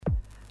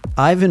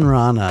Ivan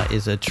Rana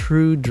is a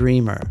true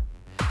dreamer,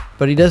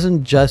 but he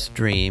doesn't just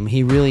dream,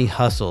 he really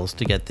hustles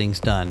to get things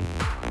done.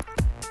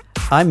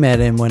 I met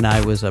him when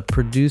I was a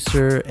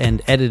producer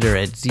and editor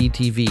at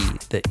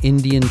ZTV, the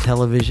Indian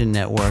television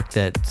network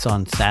that's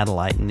on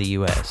satellite in the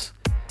US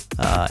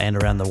and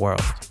around the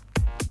world.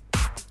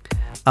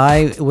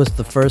 I was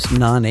the first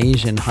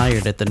non-Asian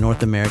hired at the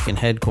North American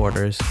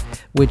headquarters,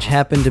 which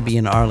happened to be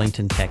in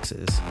Arlington,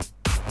 Texas.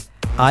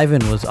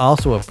 Ivan was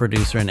also a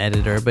producer and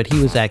editor, but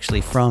he was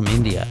actually from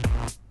India.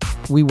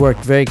 We worked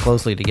very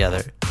closely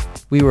together.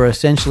 We were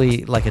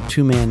essentially like a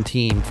two-man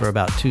team for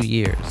about 2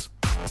 years.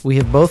 We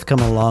have both come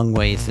a long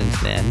way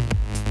since then,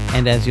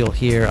 and as you'll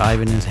hear,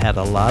 Ivan has had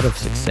a lot of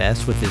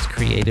success with his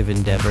creative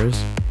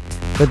endeavors,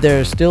 but there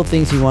are still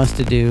things he wants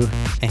to do,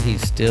 and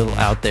he's still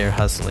out there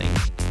hustling.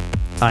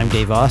 I'm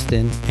Dave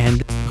Austin,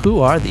 and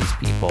who are these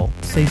people?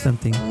 Say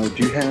something.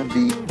 Do you have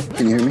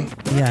can you hear me?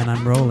 Yeah, and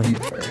I'm rolling.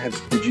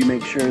 Did you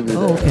make sure that...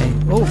 Oh, okay.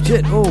 Oh,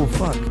 shit. Oh,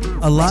 fuck.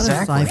 A lot of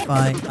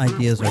sci-fi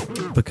ideas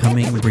are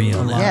becoming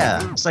real now.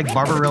 Yeah, it's like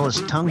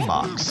Barbarella's tongue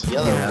box.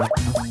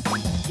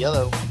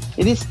 Yellow.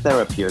 It is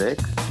therapeutic.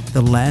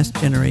 The last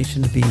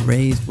generation to be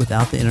raised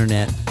without the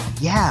internet.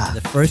 Yeah.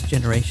 The first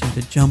generation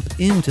to jump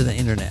into the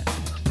internet.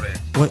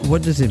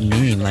 What does it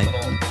mean? Like,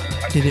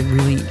 did it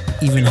really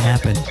even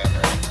happen?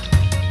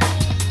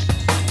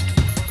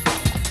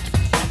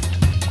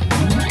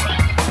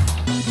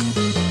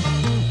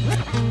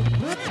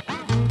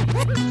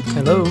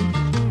 Hello.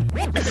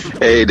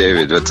 Hey,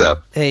 David, what's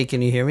up? Hey,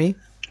 can you hear me?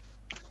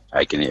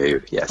 I can hear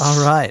you, yes.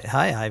 All right.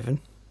 Hi, Ivan.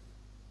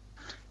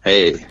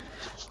 Hey.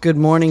 Good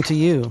morning to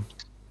you.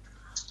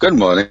 Good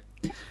morning.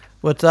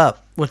 What's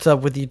up? What's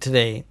up with you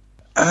today?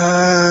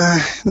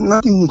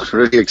 Nothing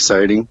really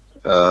exciting.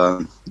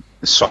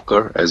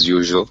 Soccer, as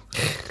usual.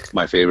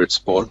 My favorite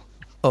sport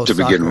to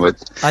begin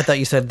with. I thought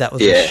you said that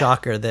was a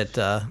shocker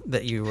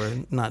that you were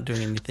not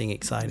doing anything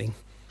exciting.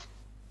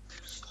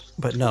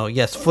 But no,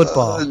 yes,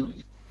 football.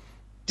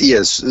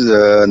 Yes,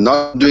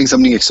 not doing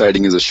something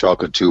exciting is a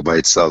shocker too by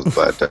itself,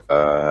 but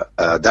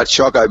that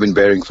shock I've been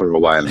bearing for a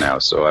while now,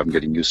 so I'm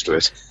getting used to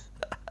it.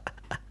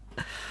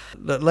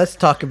 Let's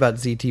talk about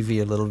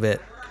ZTV a little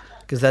bit,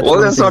 because that's. Well,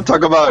 let's not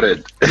talk about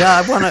it.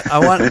 Yeah,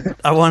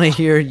 I want to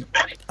hear.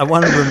 I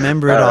want to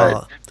remember it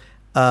all.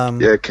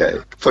 Okay,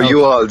 for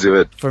you, I'll do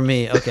it. For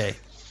me, okay.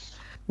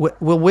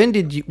 Well, when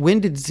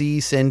did Z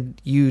send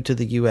you to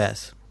the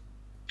U.S.?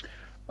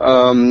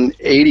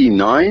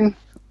 89.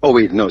 Oh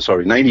wait, no,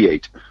 sorry,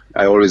 98.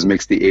 I always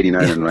mix the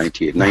 89 and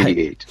 98.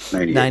 98.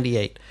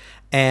 98.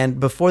 And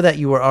before that,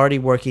 you were already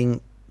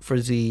working for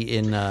Z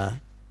in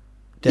Delhi?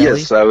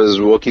 Yes, I was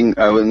working.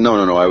 I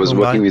was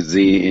working with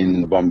Z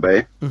in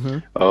Bombay.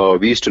 Mm-hmm.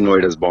 We used to know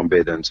it as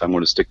Bombay then, so I'm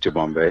going to stick to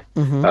Bombay.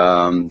 Mm-hmm.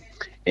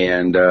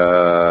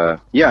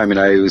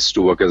 I used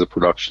to work as a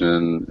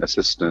production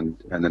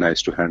assistant, and then I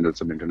used to handle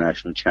some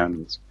international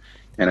channels.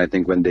 And I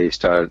think when they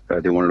wanted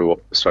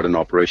to start an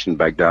operation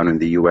back down in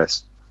the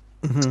U.S.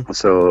 Mm-hmm.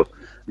 So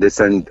they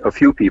sent a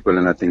few people,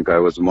 and I think I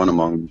was one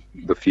among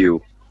the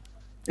few.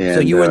 And,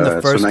 so you were in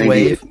the first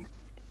wave?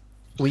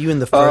 Were you in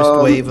the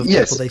first wave of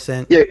people they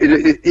sent? Yeah,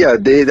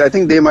 I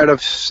think they might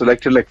have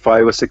selected like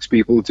 5 or 6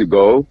 people to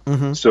go.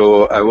 Mm-hmm.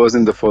 So I was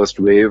in the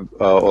first wave,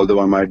 although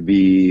I might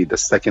be the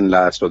second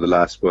last or the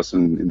last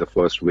person in the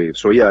first wave.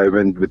 So yeah, I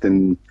went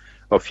within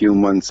a few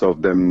months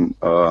of them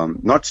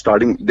not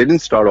starting. They didn't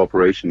start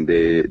operation.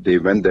 They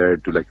went there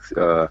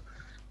to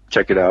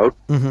check it out,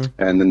 mm-hmm.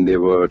 and then they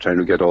were trying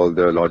to get all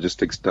the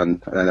logistics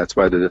done, and that's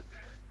why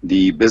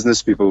the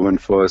business people went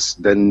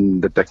first,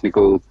 then the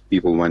technical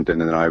people went in,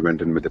 and then I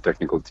went in with the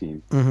technical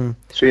team. Mm-hmm.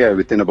 So yeah,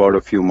 within about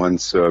a few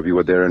months we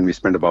were there, and we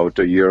spent about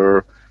a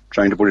year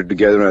trying to put it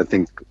together, and I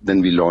think then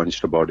we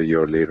launched about a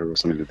year later or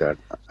something like that.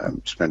 I'm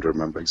just trying to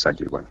remember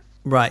exactly when.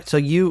 Right. So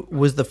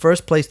was the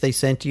first place they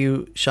sent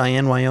you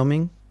Cheyenne,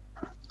 Wyoming?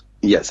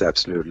 Yes,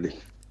 absolutely.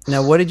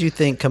 Now, what did you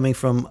think coming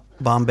from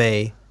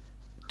Bombay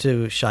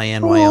to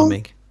Cheyenne,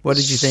 Wyoming? What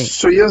did you think?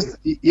 So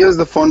here's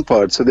the fun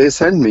part. So they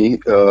sent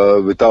me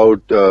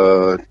without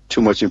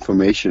too much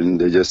information.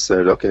 They just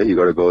said, okay, you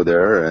got to go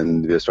there,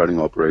 and we're starting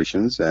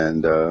operations,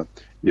 and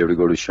you have to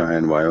go to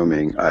Cheyenne,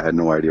 Wyoming. I had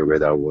no idea where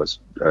that was.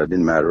 It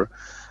didn't matter.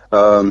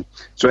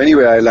 So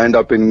anyway, I landed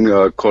up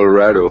in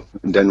Colorado,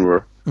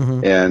 Denver,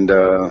 mm-hmm. and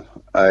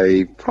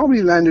I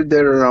probably landed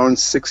there around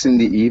 6 in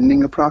the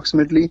evening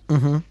approximately.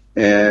 Mm-hmm.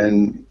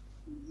 And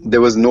there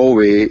was no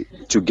way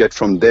to get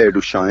from there to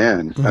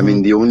Cheyenne. Mm-hmm. I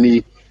mean, the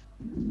only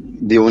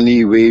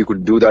way you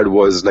could do that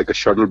was like a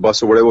shuttle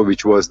bus or whatever,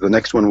 which was the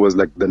next one was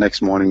like the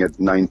next morning at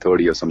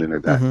 9:30 or something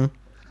like that. Mm-hmm.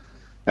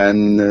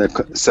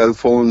 And cell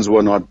phones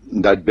were not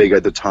that big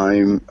at the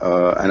time,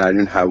 and I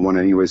didn't have one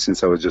anyway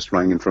since I was just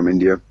flying in from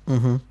India.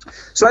 Mm-hmm.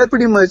 So I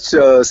pretty much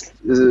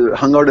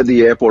hung out at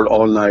the airport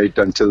all night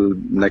until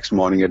next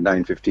morning at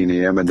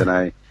 9:15 a.m. And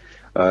then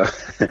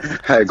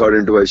I got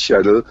into a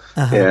shuttle,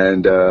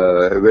 and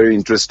very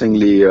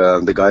interestingly,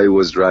 the guy who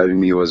was driving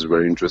me was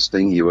very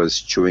interesting. He was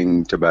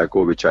chewing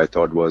tobacco, which I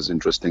thought was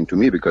interesting to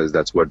me because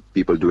that's what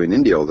people do in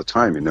India all the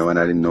time, and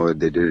I didn't know that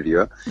they did it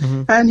here.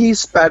 And he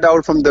spat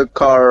out from the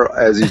car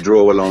as he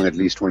drove along at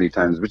least 20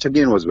 times, which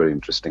again was very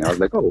interesting. I was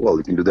like, oh, well,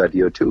 we can do that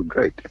here too.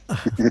 Great.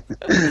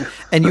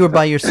 And you were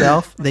by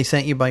yourself? They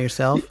sent you by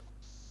yourself?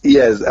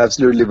 Yes,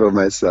 absolutely by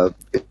myself.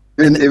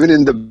 Even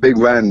in the big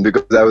van,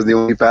 because I was the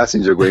only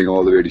passenger going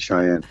all the way to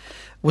Cheyenne.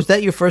 Was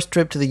that your first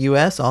trip to the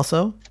U.S.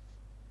 also?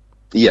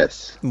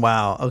 Yes.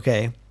 Wow.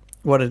 Okay.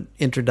 What an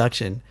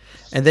introduction.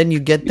 And then you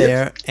get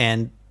there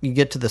and you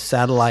get to the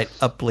Satellite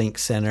Uplink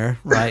Center,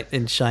 right,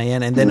 in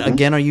Cheyenne. And then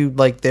again, are you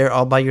like there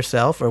all by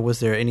yourself, or was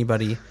there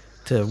anybody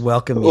to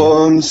welcome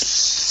you?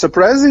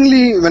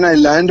 Surprisingly, when I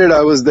landed,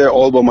 I was there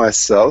all by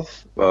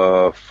myself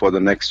for the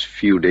next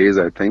few days,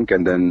 I think.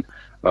 And then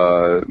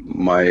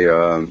my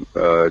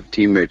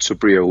teammate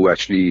Supriya, who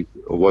actually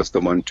was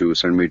the one to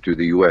send me to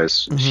the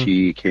US,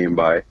 she came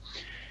by.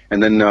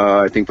 And then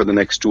I think for the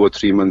next 2 or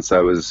 3 months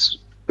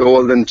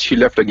then she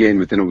left again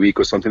within a week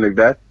or something like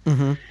that.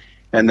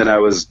 And then I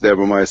was there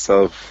by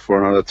myself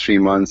for another 3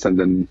 months, and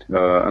then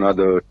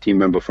another team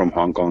member from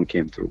Hong Kong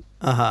came through.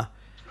 And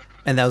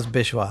that was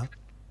Bishwa.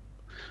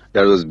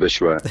 That was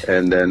Bishwa,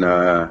 and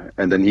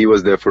then he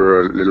was there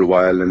for a little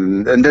while,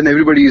 and then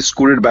everybody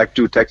scooted back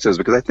to Texas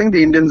because I think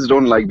the Indians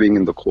don't like being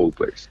in the cold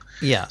place.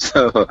 Yeah.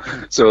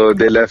 So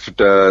they left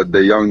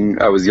the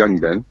young. I was young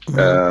then.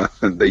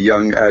 The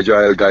young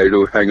agile guy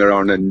to hang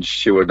around and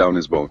shiver down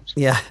his bones.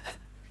 Yeah.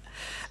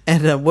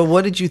 And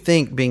what did you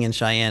think being in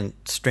Cheyenne,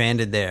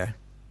 stranded there?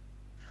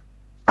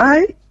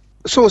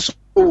 So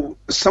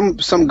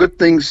some good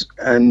things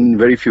and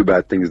very few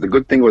bad things. The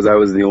good thing was I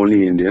was the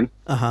only Indian.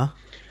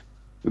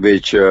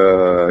 Which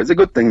is a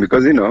good thing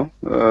because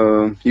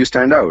you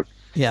stand out.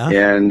 Yeah.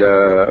 And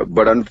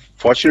but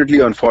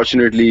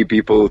unfortunately,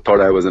 people thought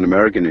I was an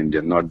American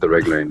Indian, not the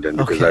regular Indian,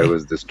 because I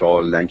was this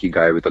tall, lanky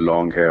guy with a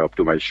long hair up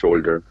to my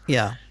shoulder.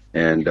 Yeah.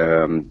 And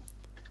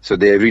so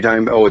they every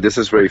time, this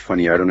is very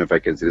funny. I don't know if I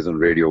can say this on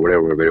radio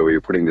or wherever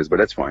you're putting this, but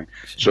that's fine.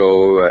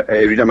 So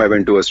every time I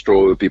went to a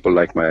store, people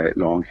like my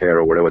long hair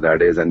or whatever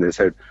that is, and they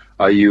said,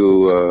 "Are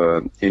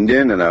you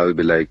Indian?" And I would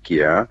be like,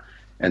 "Yeah."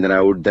 And then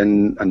I would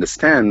then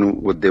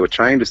understand what they were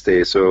trying to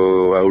say.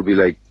 So I would be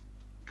like,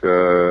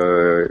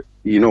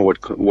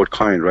 what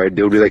kind, right?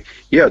 They would be like,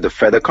 "Yeah, the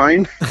feather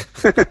kind."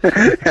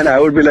 And I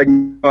would be like,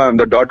 "No, I'm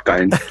the dot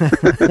kind."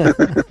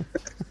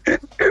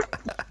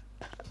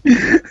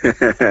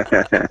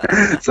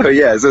 So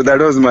that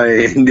was my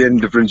Indian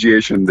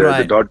differentiation there,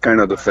 the dot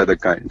kind or the feather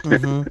kind.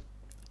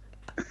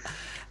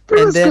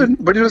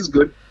 But it was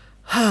good.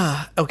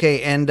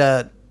 Okay,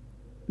 and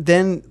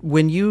then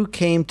when you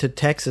came to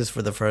Texas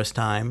for the first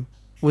time,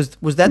 was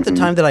that the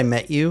time that I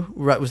met you?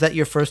 Right? Was that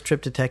your first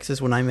trip to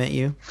Texas when I met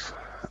you?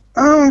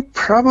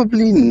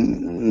 Probably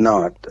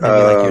not.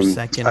 Maybe like your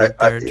second or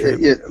third trip.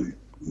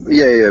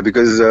 Yeah,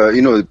 because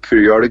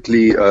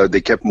periodically they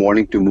kept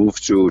wanting to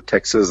move to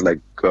Texas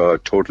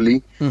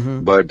totally,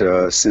 but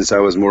since I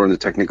was more on the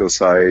technical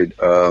side,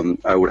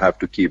 I would have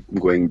to keep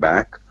going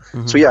back.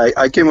 So yeah,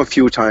 I came a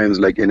few times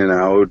in and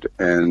out,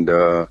 and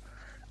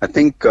I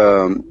think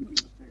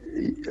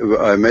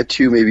I met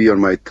you maybe on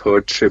my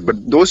third trip, but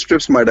those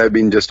trips might have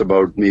been just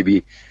about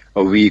maybe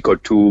a week or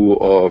 2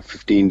 or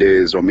 15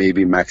 days or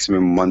maybe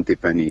maximum a month,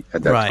 if any,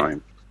 at that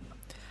time.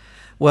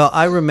 Well,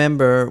 I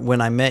remember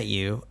when I met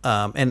you,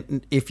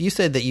 and if you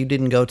said that you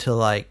didn't go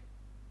till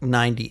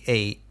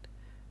 98,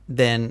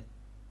 then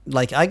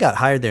I got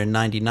hired there in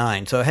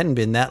 99, so it hadn't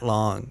been that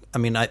long. I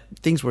mean,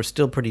 things were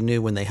still pretty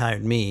new when they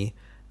hired me,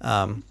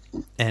 and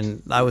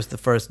I was the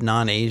first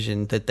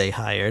non-Asian that they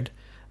hired.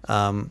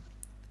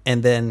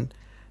 And then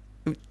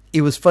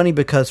it was funny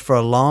because for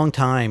a long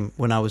time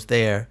when I was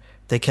there,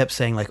 they kept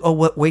saying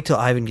wait till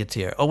Ivan gets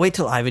here. Oh, wait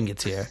till Ivan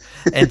gets here.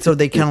 And so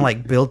they kind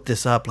of built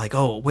this up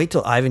wait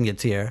till Ivan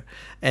gets here.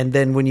 And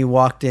then when you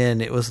walked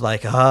in, it was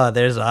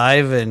there's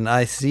Ivan.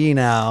 I see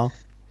now.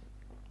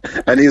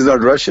 And he's not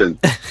Russian.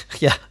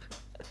 Yeah.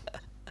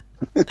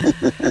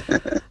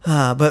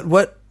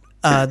 But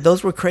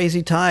those were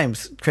crazy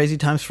times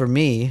for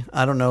me.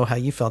 I don't know how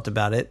you felt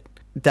about it.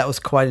 That was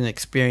quite an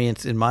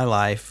experience in my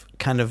life.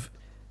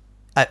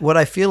 What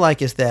I feel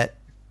like is that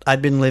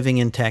I'd been living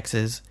in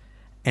Texas,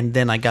 and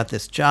then I got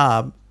this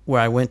job where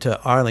I went to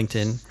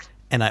Arlington,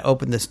 and I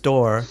opened this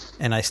door,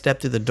 and I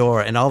stepped through the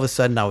door, and all of a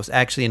sudden I was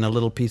actually in a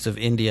little piece of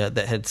India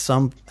that had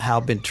somehow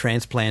been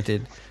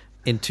transplanted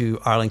into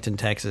Arlington,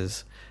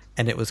 Texas,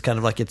 and it was kind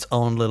of like its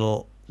own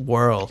little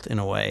world in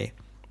a way.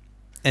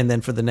 And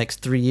then for the next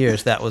 3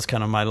 years, that was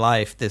kind of my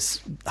life,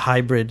 this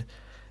hybrid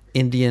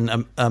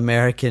Indian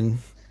American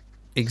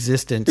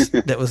existence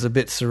that was a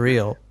bit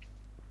surreal.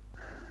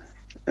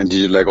 And did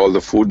you like all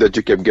the food that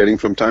you kept getting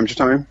from time to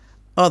time?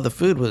 Oh, the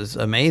food was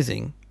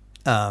amazing.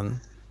 And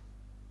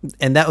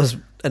that was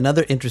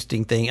another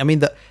interesting thing. I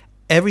mean,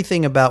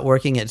 everything about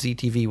working at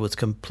ZTV was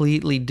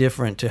completely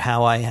different to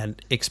how I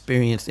had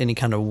experienced any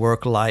kind of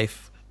work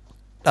life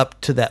up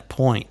to that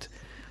point.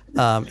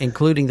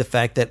 including the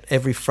fact that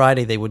every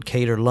Friday they would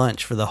cater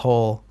lunch for the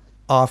whole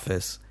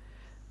office.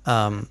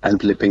 And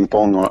play ping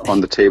pong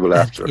on the table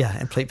after.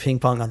 And play ping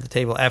pong on the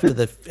table after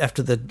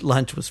the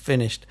lunch was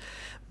finished.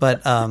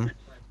 But and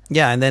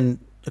then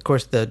of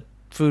course the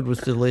food was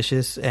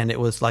delicious and it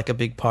was like a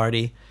big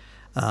party.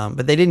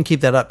 But they didn't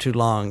keep that up too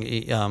long.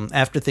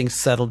 After things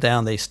settled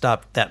down, they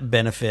stopped that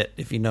benefit,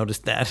 if you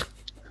noticed that.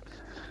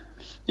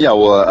 Yeah,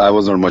 well, I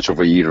wasn't much of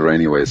a eater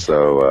anyway,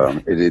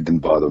 so it didn't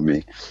bother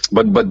me.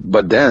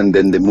 But then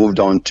they moved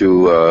on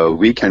to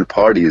weekend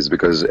parties,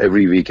 because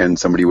every weekend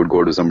somebody would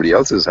go to somebody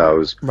else's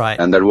house. Right.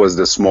 And that was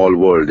the small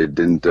world. It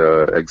didn't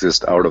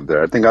exist out of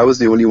there. I think I was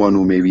the only one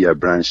who maybe I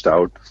branched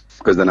out,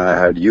 because then I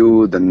had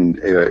you, then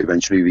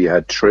eventually we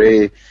had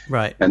Trey.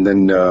 Right. And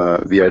then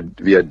we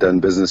had done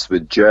business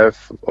with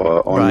Jeff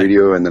on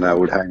video, and then I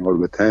would hang out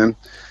with him.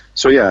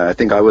 So yeah, I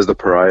think I was the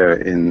pariah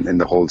in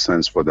the whole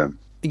sense for them.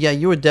 Yeah,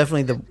 you were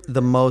definitely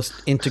the most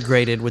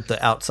integrated with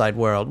the outside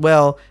world.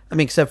 Well, I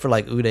mean, except for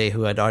like Uday,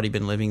 who had already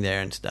been living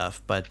there and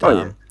stuff. But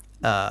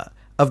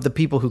of the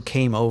people who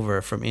came over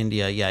from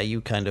India, yeah,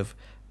 you kind of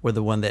were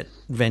the one that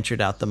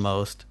ventured out the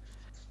most.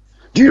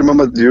 Do you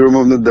remember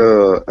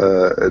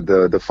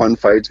the fun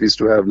fights we used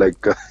to have, like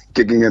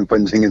kicking and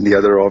punching in the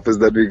other office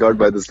that we got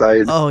by the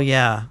side? Oh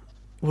yeah.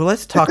 Well,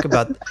 let's talk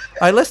about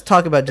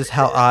just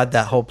how odd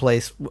that whole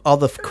place, all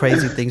the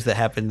crazy things that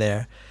happened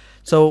there.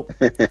 So,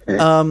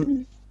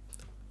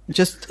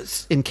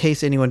 just in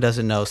case anyone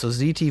doesn't know, so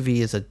ZTV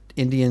is an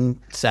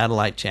Indian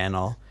satellite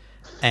channel,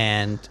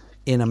 and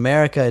in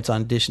America it's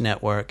on Dish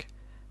Network,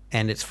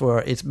 and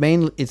its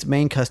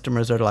main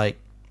customers are like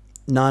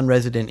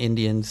non-resident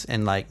Indians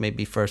and like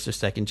maybe first or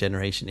second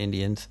generation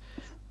Indians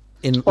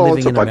living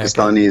also in America.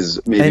 Pakistanis,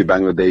 maybe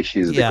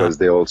Bangladeshis, because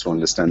they also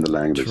understand the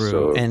language. True.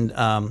 So.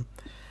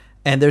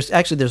 And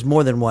there's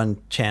more than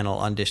one channel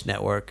on Dish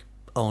Network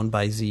owned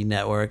by Z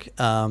Network.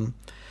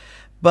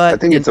 But I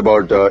think it's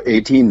about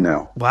 18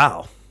 now.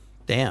 Wow,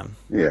 damn.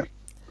 Yeah.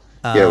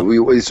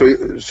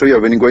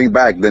 When going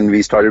back, then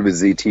we started with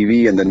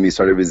ZTV, and then we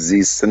started with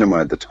Z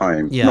Cinema at the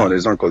time. Yeah. No,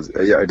 it's not called.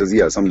 Yeah, it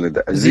was something like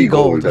that. Z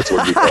Gold. That's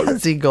what we call it.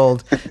 Z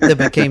Gold. That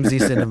became Z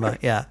Cinema.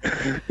 Yeah.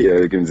 Yeah,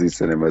 it became Z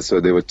Cinema. So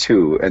there were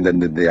two, and then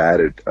they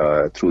added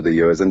through the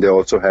years, and they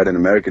also had an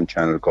American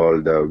channel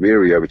called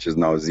Viria, which is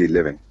now Z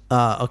Living.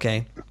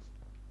 Okay.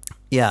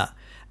 Yeah,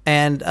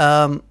 and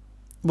I'll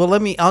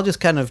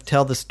just kind of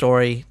tell the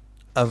story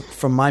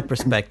from my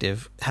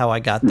perspective how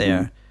I got there.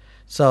 Mm-hmm.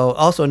 So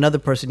also another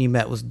person you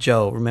met was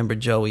Joe. Remember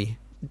Joey?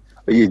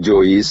 Yeah,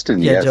 Joe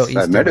Easton. Yeah, yes, Joe Easton.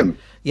 I met him.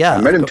 Yeah,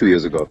 I met him 2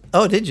 years ago.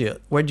 Oh, did you?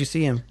 Where'd you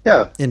see him?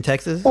 Yeah, in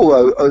Texas.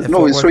 Oh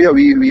no, so yeah,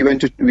 we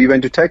went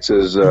to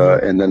Texas,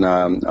 and then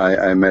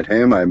I met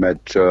him. I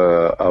met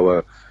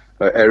our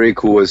Eric,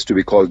 who was to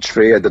be called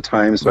Trey at the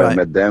time. So I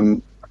met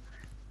them.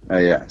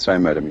 So I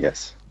met him.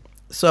 Yes.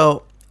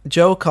 So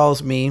Joe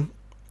calls me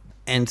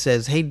and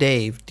says, "Hey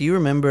Dave, do you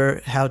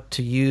remember how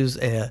to use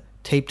a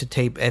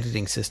tape-to-tape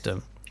editing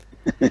system?"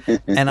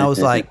 And I was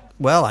like,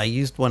 "Well, I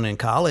used one in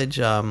college.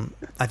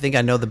 I think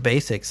I know the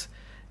basics."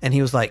 And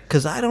he was like,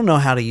 "'Cause I don't know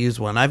how to use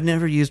one. I've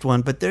never used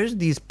one, but there's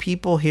these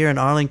people here in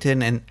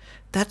Arlington, and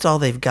that's all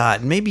they've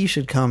got. Maybe you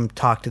should come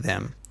talk to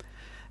them."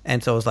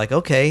 And so I was like,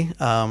 "Okay."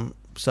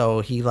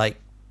 So he like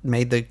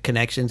made the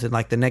connections, and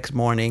like the next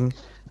morning,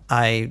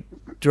 I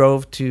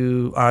drove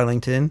to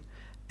Arlington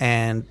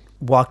and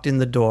walked in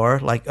the door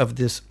like of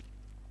this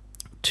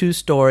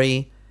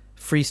 2-story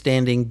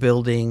freestanding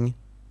building,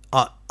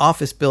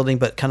 office building,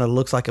 but kind of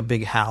looks like a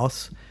big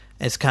house.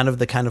 It's kind of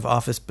the kind of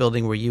office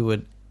building where you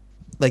would,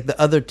 like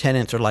the other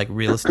tenants are like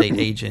real estate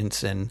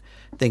agents and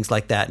things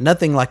like that.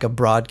 Nothing like a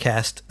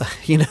broadcast,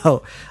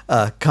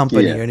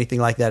 company or anything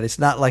like that. It's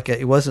not like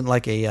it wasn't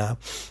like a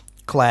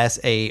Class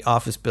A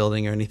office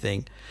building or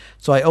anything.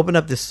 So I opened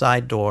up this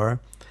side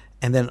door,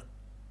 and then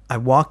I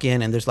walk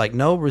in, and there's like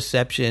no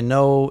reception,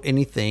 no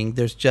anything.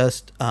 There's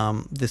just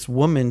this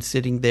woman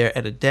sitting there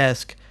at a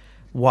desk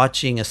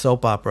watching a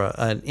soap opera,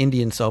 an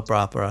Indian soap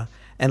opera,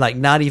 and like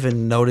not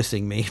even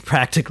noticing me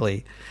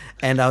practically.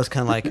 And I was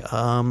kind of like,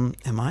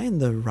 am I in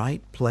the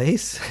right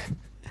place?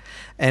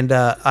 And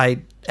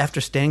after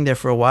staying there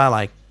for a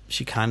while,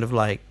 she kind of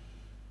like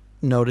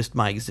noticed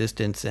my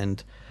existence.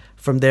 And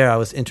from there I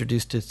was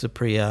introduced to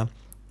Supriya,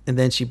 and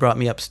then she brought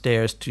me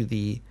upstairs to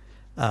the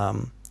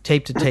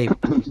tape-to-tape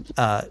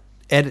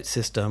edit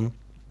system,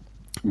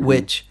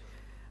 which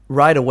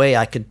right away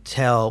I could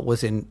tell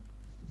was in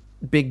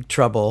big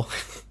trouble.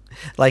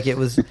 Like it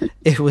was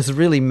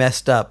really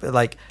messed up.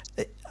 Like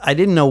I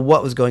didn't know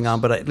what was going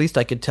on, but at least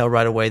I could tell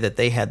right away that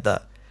they had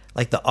the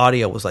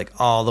audio was like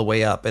all the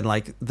way up, and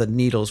like the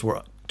needles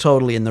were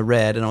totally in the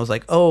red, and I was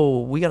like,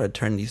 oh, we got to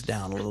turn these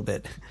down a little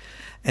bit.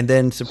 And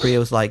then Supriya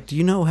was like, do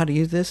you know how to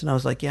use this? And I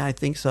was like, yeah, I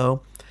think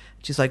so.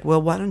 She's like,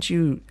 well, why don't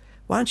you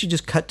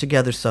just cut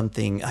together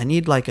something? I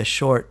need like a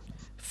short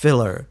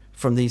filler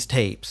from these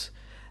tapes.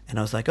 And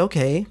I was like,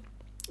 okay.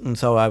 And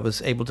so I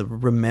was able to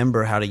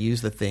remember how to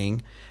use the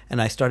thing,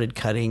 and I started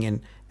cutting,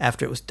 and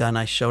after it was done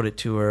I showed it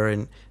to her,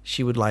 and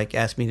she would like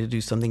ask me to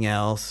do something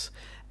else.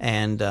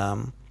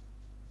 And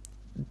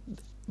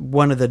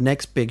one of the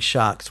next big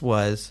shocks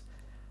was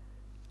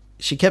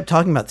she kept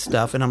talking about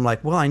stuff, and I'm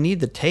like, well, I need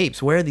the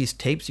tapes. Where are these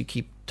tapes you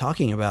keep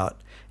talking about?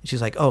 And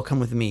she's like, oh,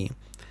 come with me.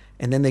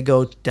 And then they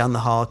go down the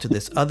hall to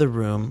this other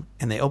room,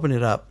 and they open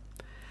it up.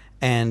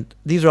 And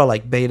these are all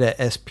like Beta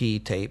SP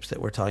tapes that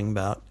we're talking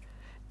about.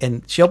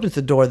 And she opens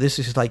the door. This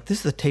is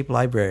the tape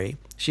library.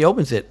 She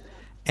opens it,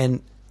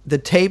 and the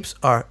tapes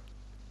are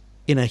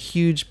in a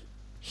huge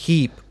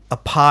heap, a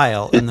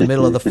pile in the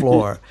middle of the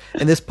floor.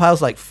 And this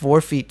pile's like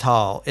 4 feet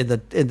tall in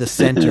the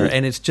center.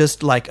 And it's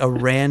just like a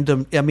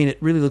random, I mean, it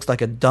really looks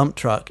like a dump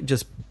truck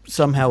just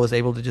somehow was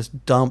able to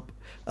just dump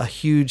a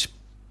huge,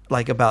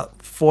 like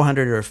about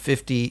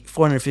 450,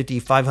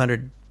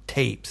 500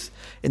 tapes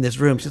in this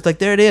room. She's like,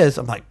 there it is.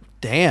 I'm like,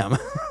 damn.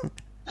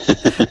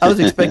 I was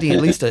expecting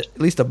at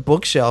least a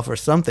bookshelf or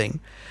something.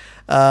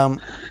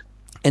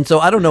 And so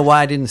I don't know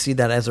why I didn't see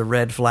that as a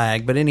red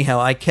flag, but anyhow,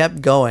 I kept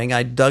going.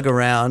 I dug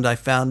around. I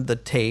found the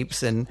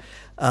tapes, and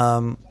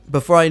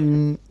before I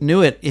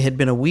knew it, it had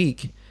been a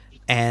week,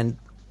 and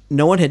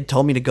no one had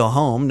told me to go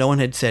home. No one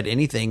had said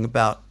anything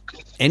about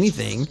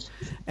anything,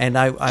 and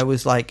I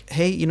was like,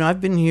 hey,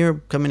 I've been here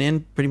coming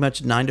in pretty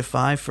much 9 to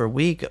 5 for a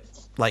week.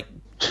 Like,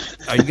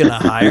 are you gonna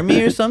hire me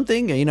or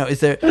something? Is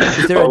there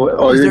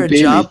a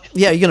job?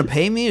 Yeah, are you gonna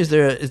pay me? Is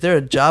there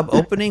a job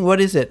opening? What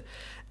is it?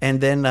 And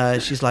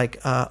then she's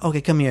like, okay,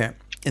 come here.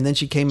 And then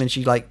she came and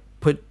she like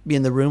put me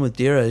in the room with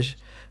Dheeraj,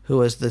 who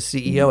was the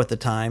CEO at the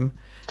time.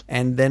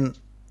 And then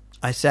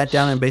I sat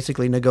down and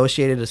basically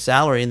negotiated a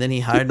salary, and then he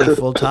hired me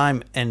full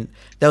time. And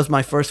that was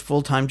my first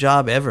full time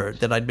job ever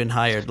that I'd been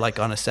hired like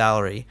on a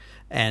salary.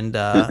 And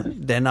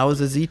then I was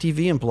a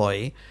ZTV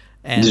employee.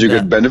 And, did you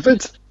get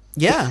benefits?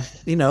 Yeah,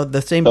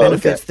 the same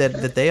benefits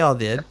that they all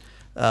did.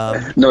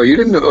 No, you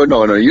didn't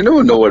know. No, you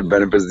never know what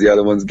benefits the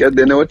other ones get.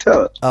 They never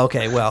tell.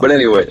 Okay, well. But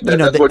anyway,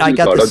 that's what you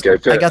got.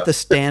 Okay, I got the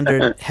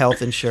standard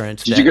health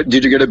insurance. Did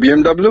you get a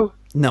BMW?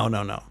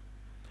 No.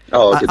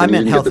 Oh, okay. I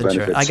meant health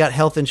insurance. I got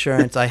health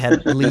insurance. I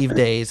had leave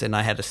days, and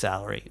I had a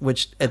salary,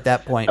 which at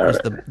that point was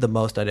the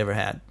most I'd ever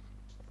had.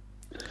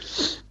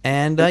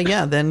 And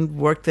then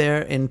worked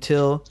there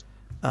until.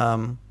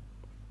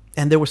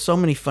 And there were so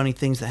many funny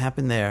things that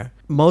happened there.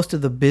 Most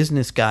of the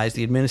business guys,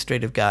 the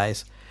administrative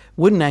guys,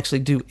 wouldn't actually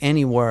do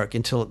any work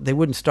until they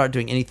wouldn't start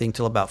doing anything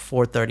till about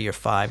 4:30 or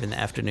 5 in the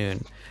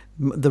afternoon.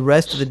 The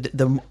rest of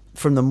the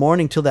from the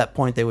morning till that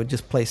point, they would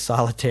just play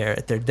solitaire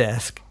at their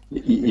desk.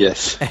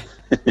 Yes.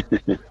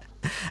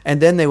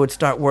 And then they would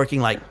start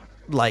working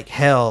like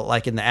hell,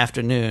 like in the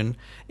afternoon,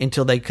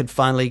 until they could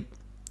finally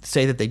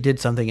say that they did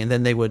something, and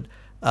then they would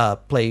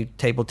play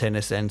table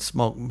tennis and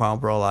smoke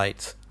Marlboro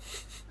Lights.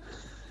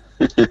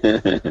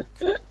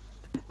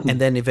 And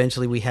then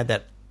eventually we had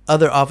that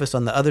other office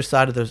on the other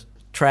side of the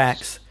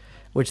tracks,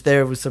 which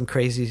there was some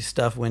crazy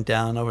stuff went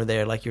down over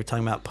there, like you were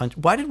talking about.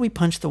 Why did we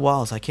punch the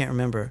walls? I can't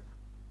remember.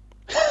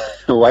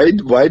 Why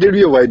did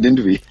we or why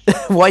didn't we?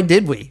 Why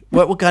did we?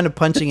 What kind of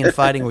punching and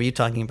fighting were you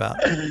talking about?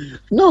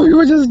 No,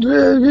 we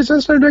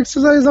just trying to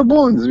exercise our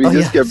bones. We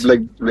kept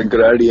like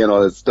karate and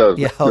all that stuff.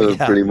 Yeah,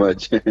 pretty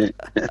much.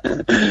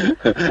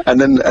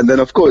 and then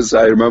of course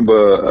I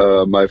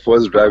remember my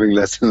first driving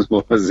lesson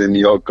was in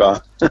your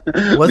car.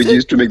 Was it?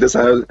 Used to make the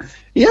sound.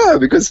 Yeah,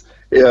 because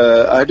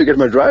I had to get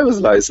my driver's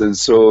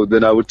license. So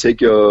then I would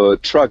take your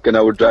truck and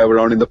I would drive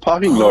around in the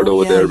parking lot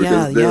over there.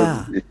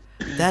 Because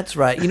That's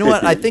right. You know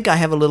what? I think I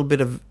have a little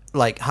bit of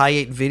like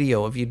Hi8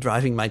 video of you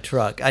driving my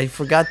truck. I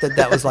forgot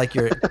that was like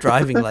your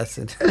driving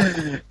lesson.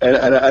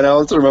 And I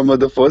also remember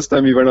the first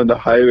time you went on the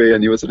highway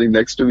and you were sitting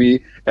next to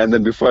me, and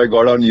then before I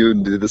got on, you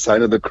did the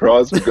sign of the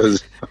cross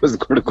because I was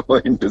going to go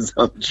into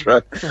some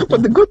truck.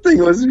 But the good thing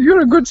was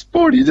you're a good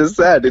sport. You just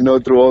sat,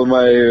 through all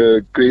my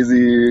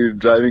crazy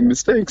driving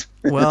mistakes.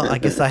 Well, I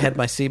guess I had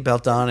my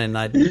seatbelt on and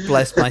I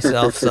blessed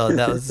myself, so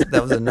that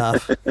was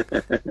enough.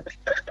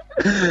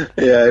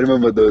 Yeah, I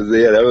remember those.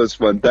 Yeah, that was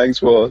fun. Thanks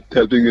for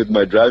helping me with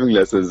my driving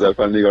lessons. I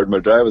finally got my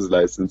driver's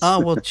license. Oh,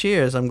 well,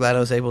 cheers. I'm glad I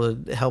was able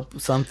to help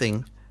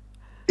something.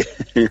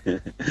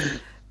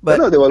 But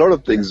no, there were a lot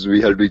of things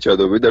we helped each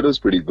other with. That was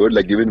pretty good.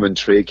 Like even when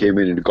Trey came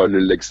in, it got a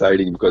little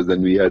exciting because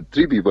then we had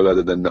 3 people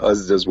other than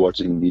us just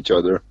watching each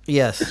other.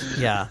 Yes,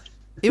 yeah.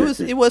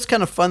 It was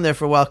kind of fun there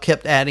for a while.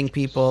 Kept adding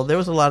people. There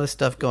was a lot of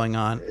stuff going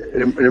on.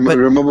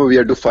 Remember we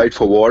had to fight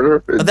for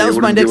water? That was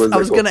my next. I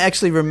was going to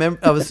actually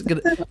remember.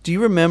 Do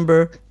you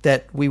remember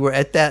that we were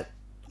at that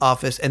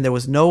office and there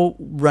was no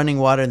running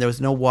water and there was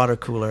no water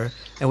cooler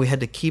and we had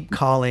to keep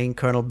calling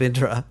Colonel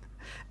Bindra?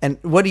 And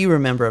what do you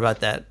remember about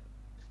that?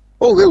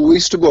 Oh, well, we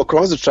used to go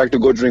across the track to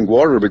go drink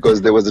water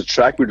because there was a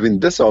track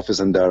between this office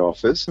and that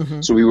office.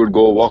 Mm-hmm. So we would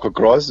go walk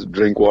across,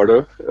 drink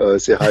water,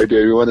 say hi to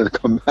everyone and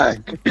come back.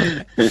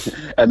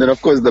 And then,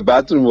 of course, the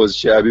bathroom was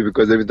shabby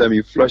because every time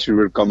you flush, it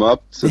would come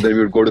up. So then we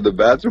would go to the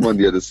bathroom on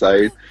the other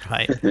side.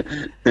 Right.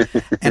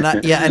 And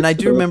I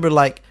do remember,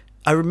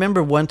 I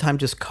remember one time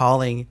just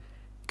calling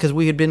because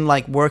we had been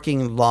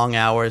working long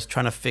hours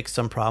trying to fix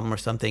some problem or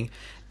something.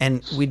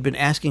 And we'd been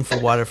asking for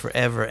water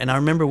forever. And I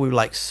remember we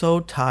were so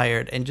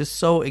tired and just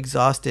so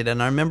exhausted.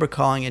 And I remember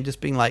calling and just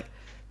being like,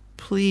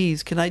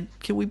 please, can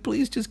we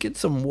please just get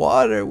some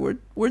water?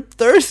 We're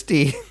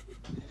thirsty.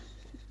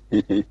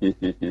 I think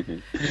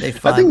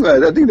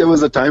there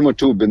was a time or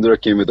two Bindra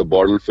came with a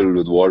bottle filled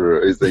with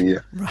water. I think,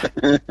 yeah. Right.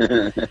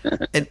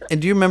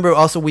 And do you remember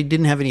also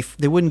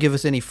they wouldn't give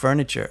us any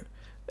furniture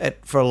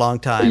for a long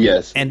time.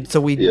 Yes. And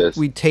so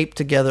we taped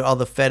together all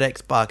the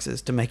FedEx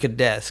boxes to make a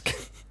desk.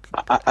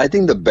 I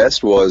think the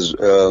best was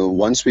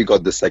once we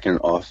got the second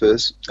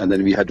office, and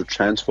then we had to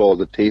transfer all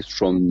the tapes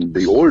from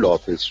the old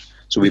office.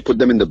 So we put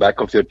them in the back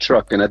of your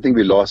truck, and I think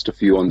we lost a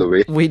few on the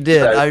way. We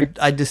did.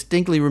 I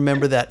distinctly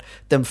remember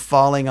them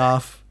falling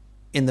off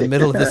in the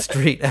middle of the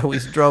street as we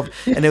drove,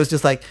 and it was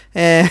just like,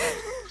 eh.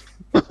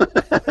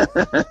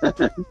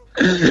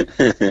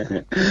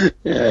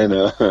 Yeah, I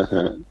know.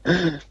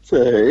 So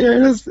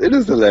yeah, it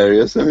is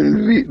hilarious. I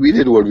mean, we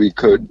did what we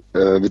could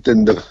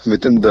within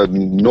the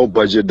no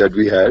budget that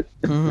we had.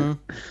 Mm-hmm.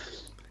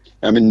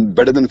 I mean,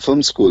 better than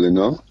film school,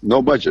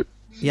 no budget.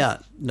 Yeah,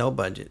 no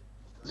budget.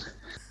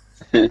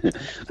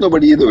 No,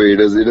 but either way, it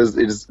is.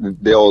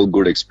 They're all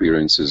good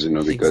experiences,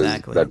 because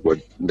exactly. that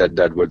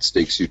what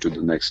takes you to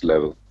the next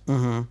level.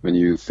 Mm-hmm. When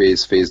you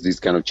face these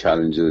kind of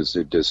challenges,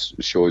 it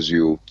just shows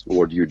you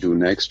what you do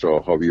next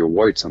or how you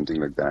avoid something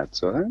like that.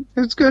 So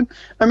it's good.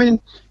 I mean,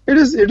 it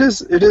is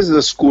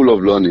a school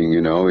of learning,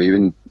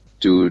 even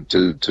till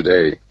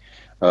today.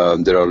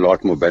 There are a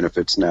lot more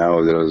benefits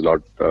now. There is a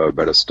lot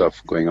better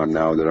stuff going on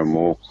now. There are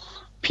more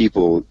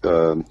people,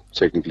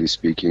 technically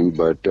speaking,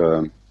 but.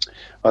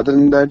 Other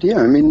than that, yeah,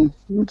 I mean,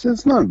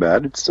 it's not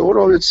bad.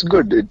 Overall, it's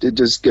good. It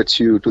just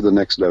gets you to the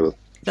next level.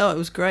 No, it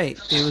was great.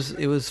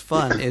 It was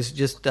fun. It was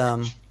just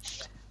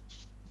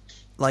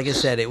like I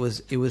said, it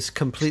was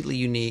completely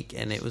unique,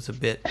 and it was a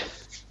bit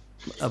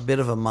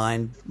of a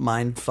mind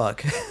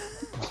fuck.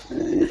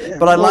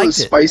 But I liked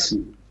it.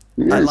 Spicy.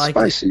 Yeah, I liked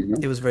spicy,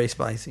 it. It was very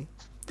spicy.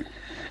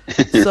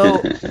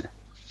 So,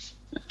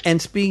 and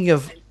speaking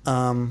of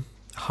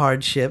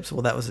hardships,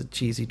 well, that was a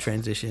cheesy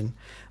transition,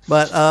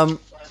 but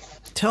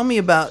tell me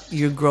about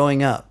your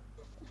growing up.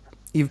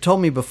 You've told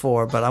me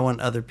before, but I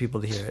want other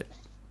people to hear it.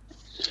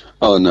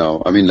 Oh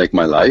no, I mean like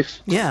my life.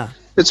 Yeah,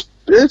 it's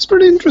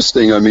pretty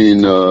interesting. I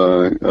mean,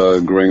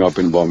 growing up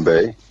in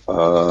Bombay,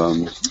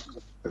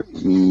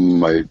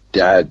 my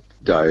dad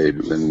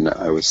died when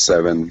I was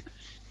 7.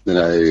 Then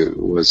I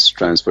was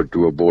transferred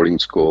to a boarding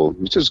school,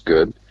 which is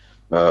good.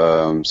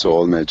 So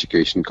all my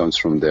education comes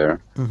from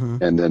there.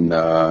 Mm-hmm. And then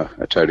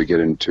I try to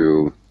get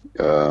into.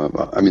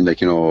 I mean,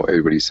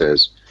 everybody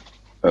says.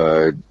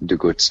 The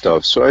good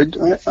stuff. So I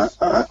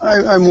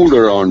moved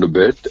around a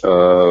bit,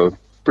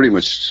 pretty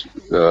much,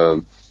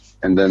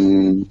 and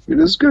then it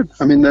was good.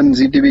 I mean, then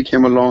ZTV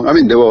came along. I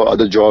mean, there were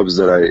other jobs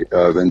that I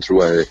went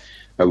through.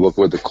 I worked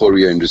with the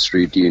Korea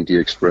industry, TNT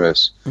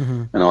Express,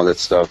 mm-hmm. and all that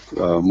stuff.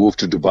 Moved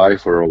to Dubai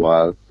for a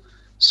while.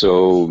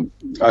 So,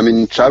 I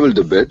mean, traveled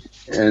a bit,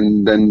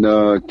 and then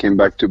came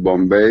back to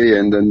Bombay,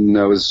 and then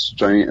I was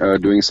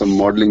doing some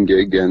modeling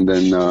gig, and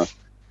then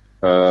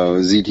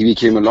ZTV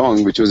came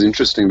along, which was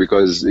interesting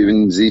because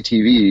even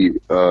ZTV,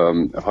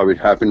 how it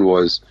happened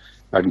was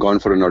I'd gone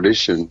for an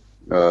audition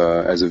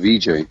as a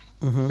VJ,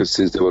 mm-hmm.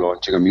 since they were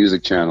launching a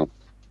music channel.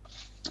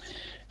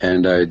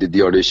 And I did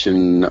the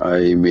audition.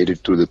 I made it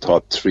through the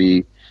top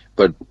 3.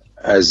 But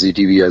as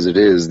ZTV as it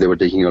is, they were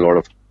taking a lot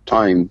of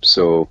time.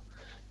 So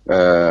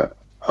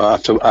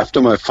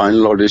after my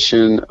final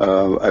audition,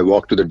 I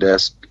walked to the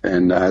desk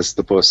and asked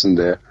the person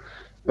there,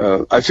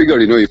 I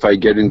figured, if I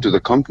get into the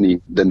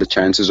company, then the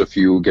chances of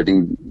you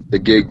getting the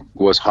gig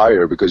was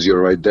higher because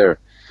you're right there.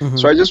 Mm-hmm.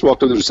 So I just walked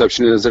to the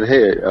receptionist and said,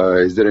 hey,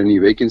 is there any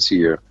vacancy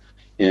here?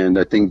 And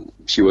I think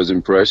she was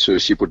impressed, so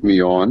she put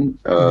me on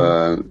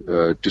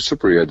to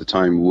Supriya at the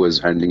time, who was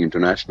handling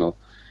international.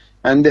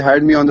 And they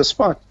hired me on the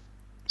spot.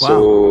 Wow.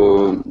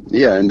 So,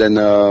 yeah, and then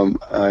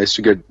I used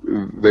to get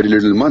very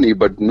little money,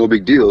 but no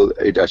big deal.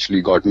 It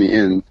actually got me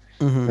in.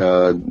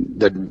 Mm-hmm.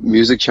 That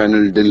music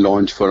channel didn't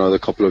launch for another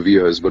couple of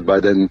years, but by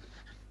then,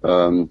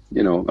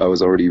 I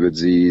was already with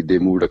Z. They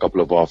moved a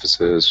couple of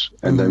offices,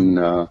 and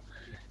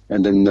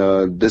mm-hmm. then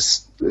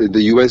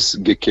the US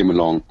gig came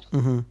along,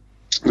 mm-hmm.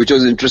 which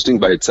was interesting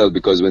by itself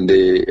because when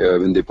they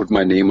put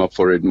my name up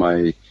for it,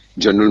 my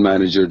general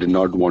manager did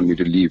not want me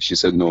to leave. She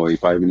said, no,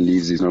 if Ivan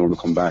leaves, he's not going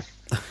to come back.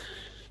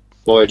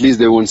 Or at least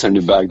they won't send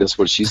him back. That's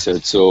what she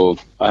said. So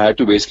I had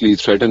to basically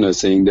threaten her,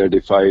 saying that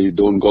if I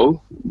don't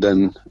go,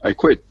 then I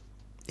quit.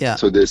 Yeah.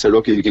 So they said,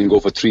 okay, you can go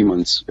for 3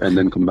 months and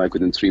then come back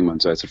within 3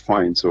 months. So I said,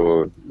 fine.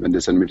 So when they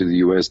sent me to the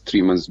US,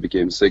 3 months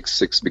became 6,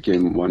 6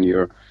 became 1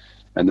 year.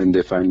 And then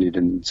they finally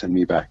didn't send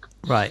me back.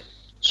 Right.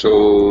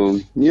 So,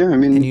 yeah, I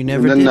mean, and you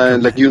never and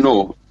then did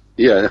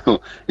yeah,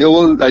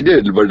 well, I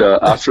did, but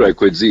after I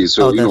quit Z.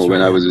 So, when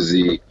right. I was with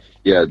Z,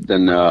 yeah,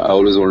 then I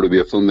always wanted to be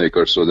a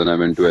filmmaker. So then I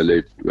went to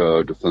LA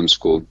to film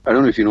school. I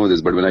don't know if you know this,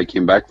 but when I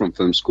came back from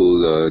film school,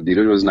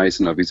 Dheeraj was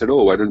nice enough. He said,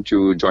 oh, why don't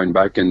you join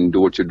back and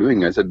do what you're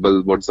doing? I said,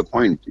 well, what's the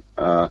point?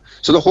 So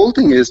the whole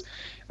thing is,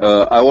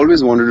 I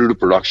always wanted to do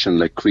production,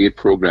 like create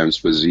programs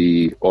for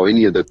Z or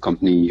any other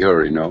company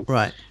here,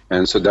 Right.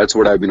 And so that's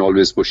what I've been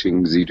always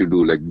pushing Z to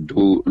do, like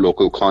do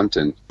local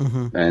content.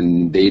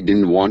 And they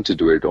didn't want to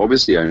do it.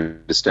 Obviously, I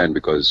understand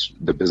because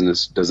the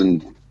business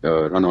doesn't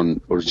run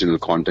on original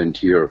content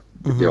here.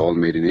 They're all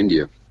made in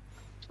India.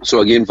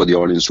 So again, for the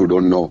audience who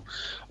don't know,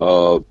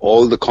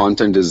 all the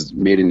content is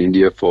made in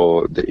India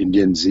for the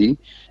Indian Z.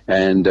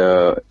 And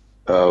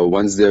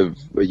once they've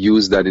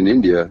used that in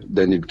India,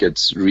 then it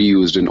gets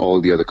reused in all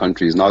the other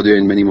countries. Now they're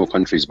in many more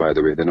countries, by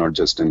the way. They're not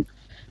just in...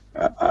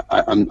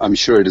 I'm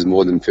sure it is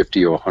more than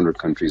 50 or 100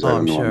 countries. I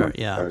don't know. Sure,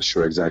 I'm not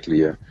sure exactly.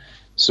 Yeah.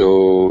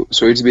 So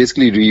it's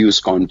basically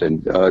reused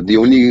content. The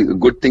only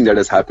good thing that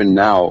has happened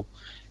now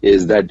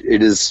is that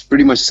it is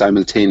pretty much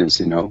simultaneous,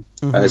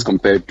 as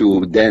compared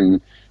to then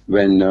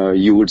when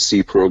you would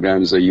see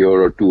programs a year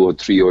or 2 or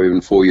 3 or even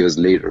 4 years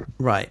later.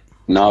 Right.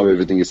 Now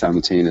everything is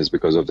simultaneous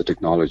because of the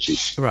technology.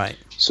 Right.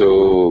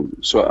 So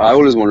I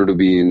always wanted to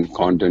be in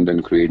content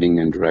and creating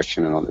and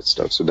direction and all that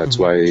stuff. So that's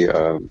why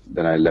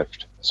then I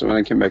left. So when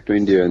I came back to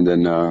India and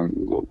then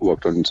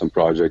worked on some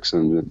projects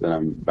and then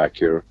I'm back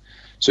here.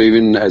 So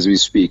even as we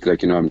speak,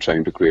 I'm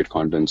trying to create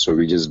content. So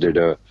we just did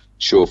a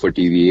show for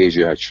TV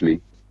Asia,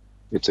 actually.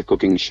 It's a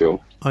cooking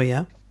show. Oh,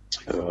 yeah?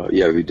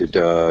 We did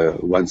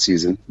one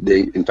season.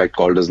 They, in fact,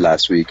 called us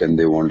last week and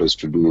they want us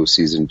to do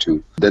season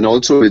 2. Then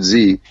also with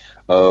Z,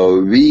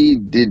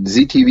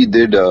 ZTV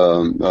did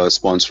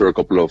sponsor a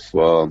couple of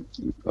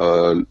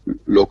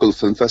local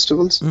film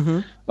festivals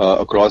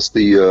across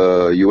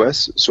the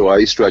US. So I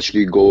used to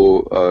actually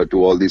go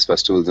to all these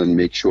festivals and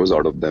make shows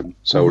out of them.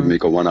 So I would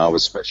make a 1-hour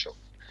special.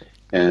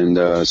 And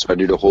so I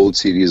did a whole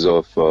series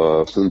of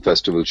film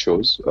festival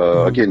shows,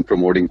 again,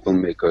 promoting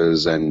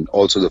filmmakers and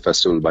also the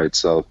festival by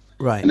itself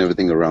and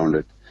everything around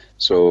it.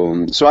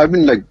 So I've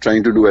been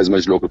trying to do as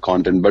much local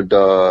content, but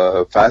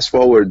fast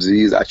forward,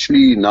 Z is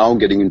actually now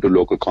getting into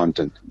local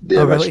content. They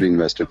have actually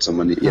invested some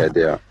money. Yeah,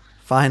 they are.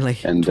 Finally,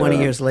 and 20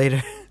 years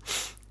later.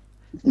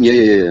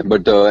 Yeah.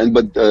 But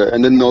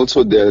and then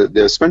also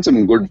they spent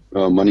some good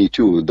money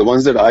too. The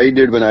ones that I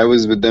did when I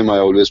was with them, I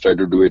always tried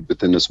to do it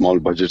within a small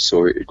budget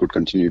so it could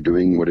continue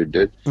doing what it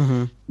did.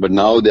 But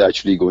now they're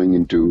actually going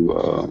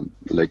into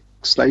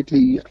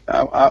slightly.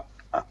 I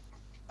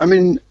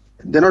mean,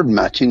 they're not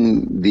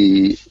matching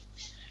the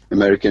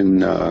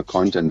American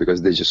content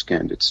because they just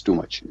can't. It's too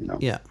much,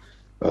 Yeah.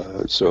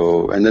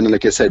 And then,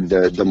 like I said,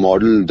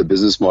 the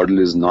business model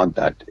is not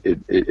that.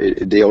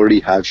 They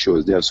already have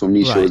shows. They have so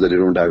many shows that they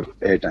don't have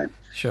airtime.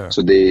 Sure.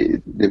 So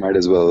they might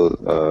as well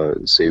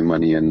save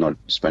money and not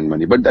spend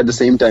money. But at the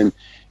same time,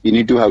 you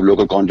need to have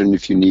local content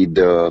if you need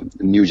the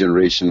new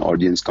generation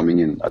audience coming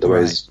in.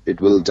 Otherwise,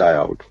 it will die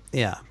out.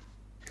 Yeah.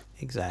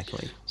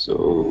 Exactly.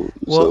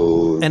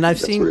 And I've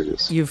seen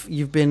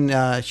you've been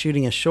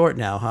shooting a short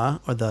now, huh?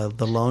 Or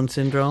the Lone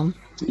Syndrome?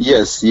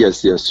 Yes.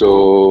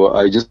 So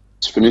I just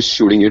finished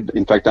shooting it.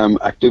 In fact, I'm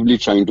actively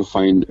trying to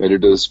find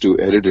editors to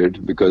edit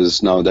it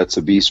because now that's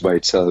a beast by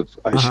itself.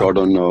 I shot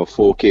on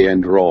 4K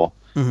and RAW.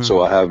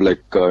 So I have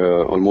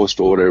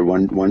almost over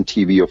one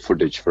TV of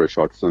footage for a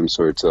short film.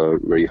 So it's a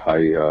very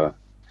high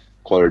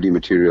quality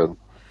material.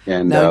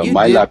 And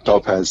my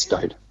laptop has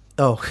died.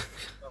 Oh.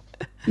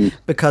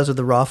 Because of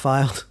the raw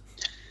files?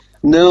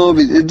 No,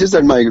 it's just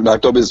that my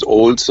laptop is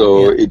old,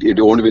 so it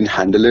won't even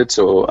handle it.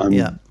 So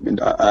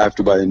I have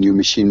to buy a new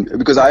machine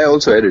because I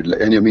also edit.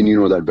 And I mean, you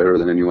know that better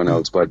than anyone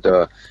else. But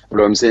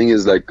what I'm saying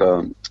is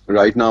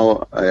right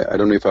now, I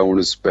don't know if I want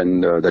to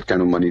spend that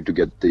kind of money to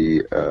get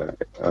the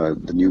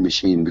new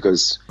machine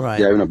because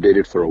they haven't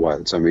updated for a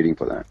while. So I'm waiting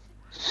for that.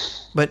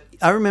 But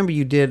I remember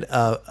you did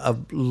a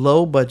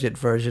low budget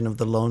version of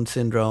the Lone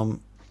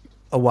Syndrome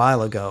a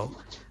while ago.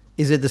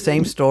 Is it the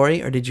same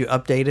story, or did you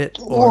update it?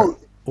 Or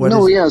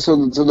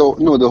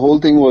the whole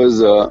thing was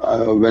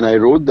when I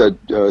wrote that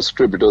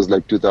script, it was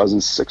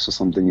 2006 or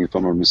something, if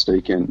I'm not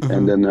mistaken.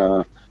 And then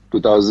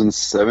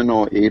 2007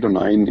 or 8 or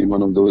 9, in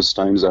one of those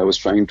times, I was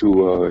trying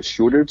to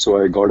shoot it.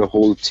 So I got a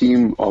whole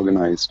team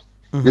organized.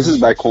 This is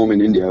back home in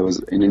India. I was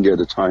in India at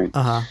the time.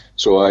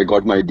 So I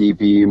got my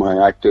DP,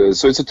 my actors.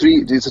 So it's a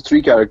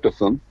 3-character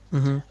film.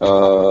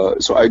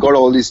 So I got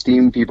all these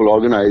team people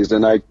organized,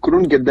 and I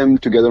couldn't get them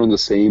together on the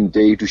same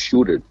day to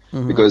shoot it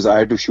because I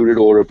had to shoot it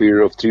over a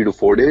period of 3 to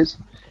 4 days,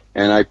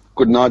 and I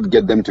could not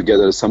get them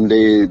together.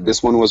 Someday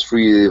this one was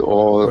free,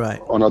 or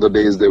on other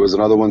days there was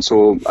another one.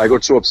 So I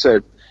got so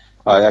upset.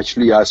 I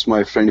actually asked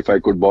my friend if I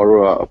could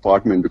borrow an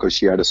apartment because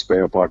she had a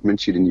spare apartment.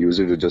 She didn't use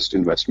it, it was just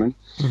investment.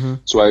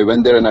 So I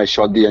went there and I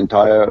shot the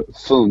entire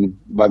film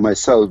by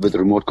myself with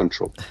remote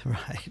control.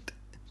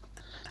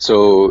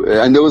 So,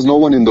 and there was no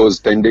one in those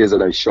 10 days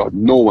that I shot,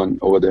 no one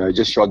over there. I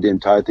just shot the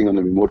entire thing on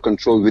a remote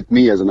control with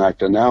me as an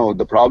actor. Now,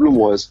 the problem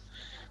was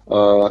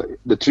the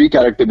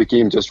 3-character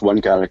became just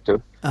 1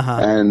 character.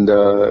 And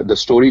the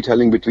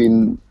storytelling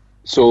between,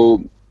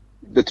 so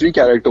the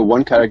 3-character,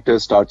 1 character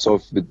starts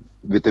off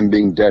with him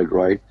being dead,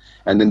 right?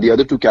 And then the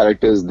other 2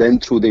 characters, then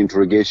through the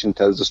interrogation,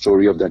 tells the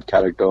story of that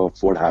character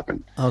of what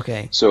happened.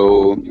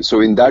 So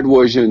in that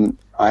version,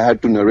 I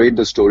had to narrate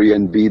the story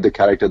and be the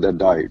character that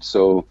died.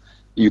 So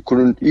you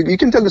couldn't. You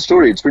can tell the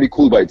story. It's pretty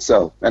cool by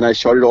itself. And I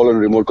shot it all on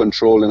remote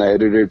control, and I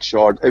edited,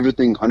 shot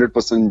everything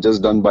 100%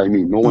 just done by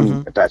me. No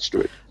one attached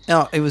to it.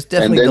 No, it was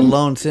definitely the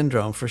Lone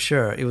Syndrome for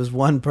sure. It was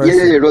one person.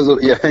 Yeah, it was.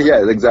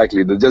 Yeah,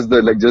 exactly. Just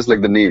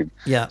like the name.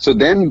 Yeah. So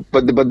then,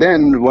 but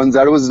then once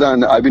that was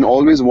done, I've been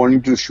always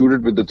wanting to shoot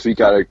it with the 3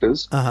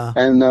 characters,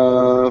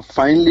 and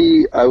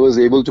finally I was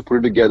able to put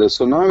it together.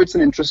 So now it's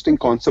an interesting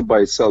concept by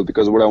itself,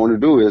 because what I want to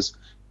do is,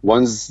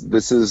 once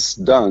this is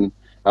done,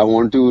 I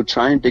want to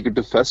try and take it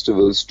to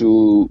festivals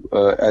to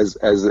as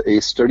a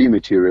study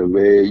material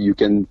where you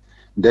can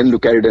then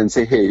look at it and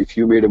say, hey, if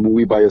you made a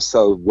movie by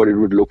yourself, what it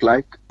would look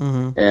like,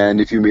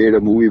 and if you made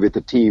a movie with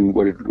a team,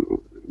 what it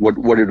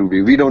would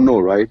be. We don't know,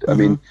 right? I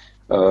mean,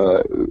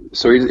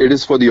 so it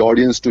is for the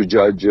audience to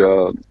judge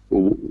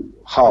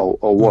how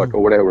or what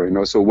or whatever, you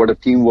know. So what a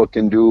teamwork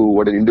can do,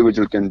 what an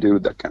individual can do,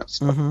 that kind of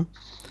stuff.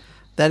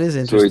 That is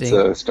interesting.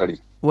 So it's a study.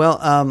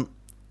 Well,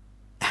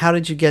 how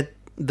did you get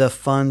the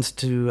funds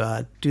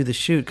to do the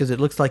shoot? Because it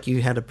looks like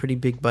you had a pretty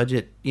big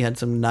budget. You had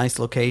some nice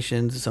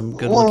locations, some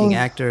good-looking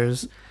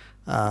actors.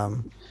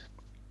 So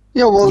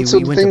the went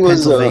thing to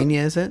was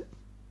Pennsylvania, is it?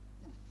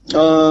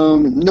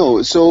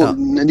 No. So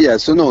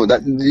no.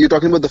 That you're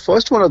talking about the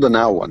first one or the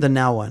now one? The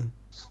now one.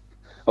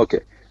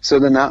 Okay. So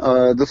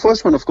the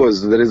first one, of course,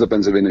 there is a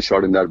Pennsylvania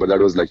shot in that, but that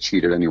was like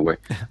cheated anyway,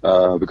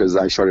 because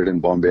I shot it in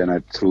Bombay and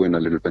I threw in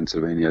a little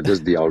Pennsylvania,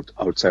 just the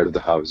outside of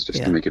the house,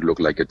 just to make it look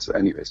like it's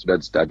anyway. So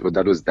that's that.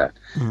 That was that.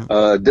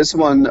 This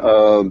one,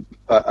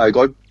 I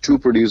got 2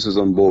 producers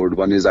on board.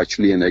 One is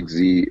actually an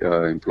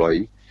XZ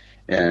employee,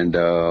 and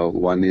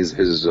one is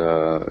his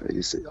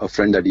a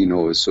friend that he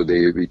knows. So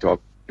we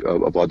talked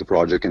about the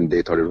project, and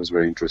they thought it was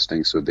very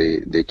interesting, so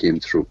they came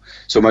through.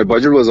 So my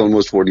budget was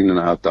almost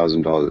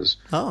 $14,500.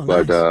 Oh,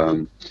 but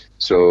nice.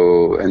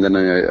 So, and then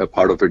a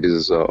part of it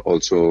is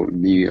also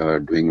me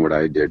doing what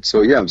I did.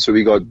 So so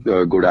we got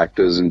good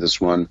actors in this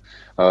one.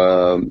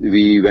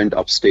 We went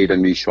upstate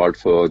and we shot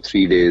for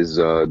 3 days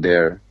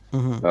there.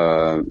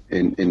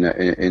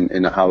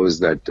 In a house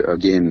that,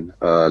 again,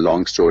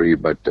 long story,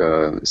 but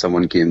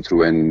someone came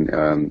through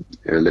and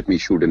let me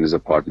shoot in his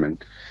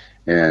apartment.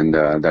 And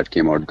that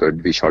came out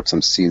good. We shot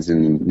some scenes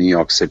in New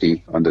York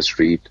City on the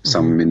street,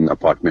 some in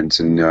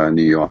apartments in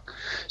New York.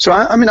 So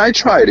I mean, I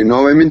tried. You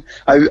know, I mean,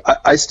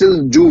 I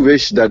still do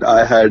wish that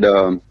I had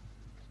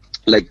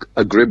like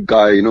a grip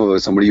guy. You know,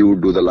 somebody who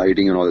would do the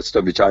lighting and all that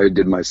stuff, which I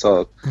did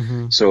myself.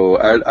 So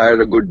I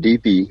had a good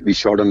DP. We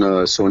shot on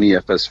a Sony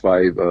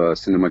FS5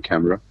 cinema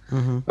camera.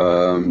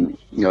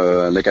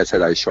 Like I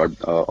said, I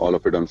shot all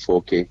of it on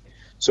 4K.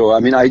 So I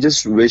mean, I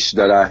just wish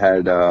that I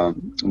had.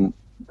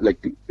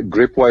 Like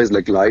grip wise,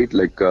 like light,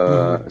 like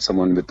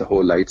someone with the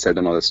whole light set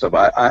and all that stuff.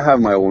 I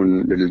have my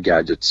own little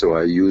gadgets, so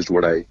I used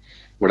what I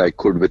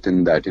could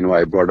within that. You know,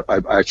 I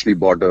actually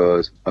bought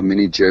a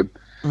mini jib.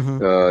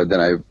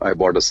 Then I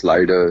bought a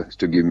slider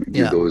to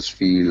give those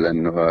feel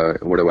and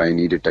whatever I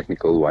needed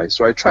technical wise.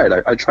 So I tried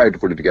to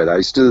put it together.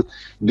 I still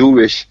do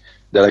wish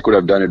that I could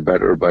have done it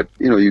better, but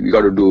you know, you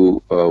got to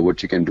do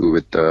what you can do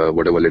with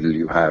whatever little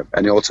you have.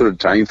 And also the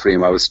time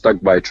frame, I was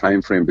stuck by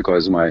time frame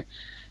because my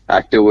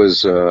actor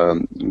was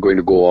going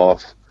to go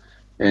off,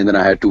 and then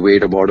I had to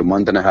wait about a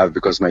month and a half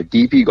because my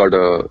DP got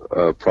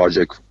a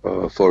project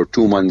for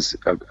 2 months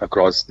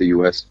across the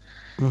US.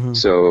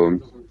 So,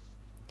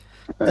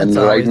 and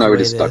right now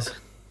it is stuck.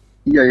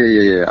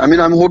 Yeah. I mean,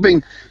 I'm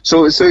hoping.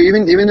 So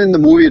even in the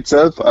movie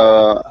itself,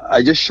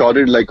 I just shot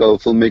it like a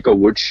filmmaker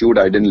would shoot.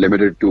 I didn't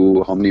limit it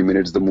to how many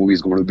minutes the movie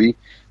is going to be.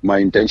 My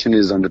intention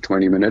is under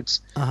 20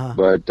 minutes,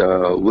 but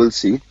we'll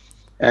see.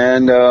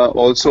 And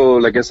also,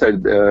 like I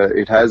said,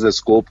 it has a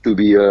scope to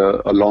be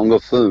a longer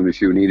film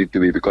if you need it to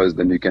be, because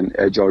then you can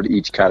edge out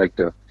each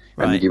character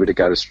and give it a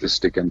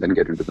characteristic and then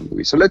get into the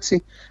movie. So let's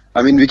see.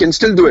 I mean, we can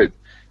still do it.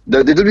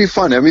 It'll be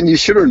fun. I mean, you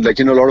shouldn't, like,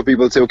 you know, a lot of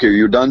people say, okay,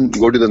 you're done,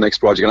 go to the next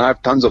project. And I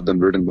have tons of them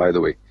written, by the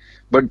way.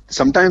 But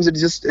sometimes it's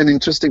just an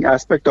interesting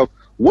aspect of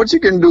what you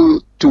can do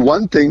to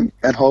one thing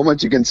and how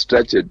much you can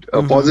stretch it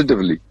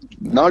positively.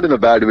 Not in a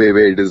bad way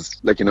where it is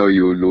like, you know,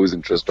 you lose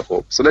interest or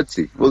hope. So let's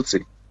see. We'll see.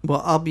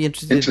 Well, I'll be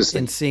interested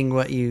in seeing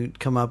what you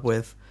come up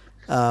with.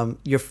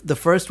 The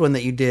first one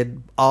that you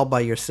did all by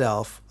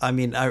yourself. I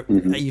mean,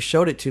 you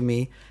showed it to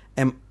me,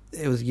 and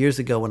it was years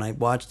ago when I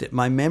watched it.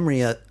 My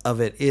memory of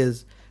it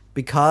is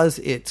because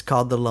it's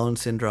called The Lone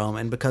Syndrome,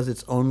 and because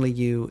it's only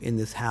you in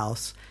this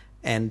house.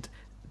 And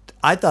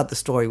I thought the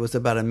story was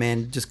about a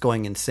man just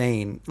going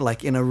insane,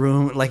 like in a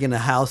room, like in a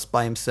house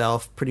by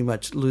himself, pretty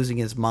much losing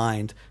his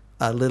mind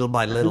little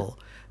by little.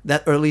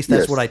 That, or at least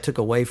that's what I took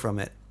away from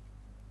it.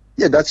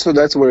 Yeah, that's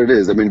what it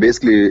is. I mean,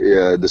 basically,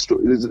 the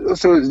story.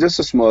 So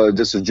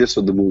just a gist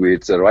of the movie.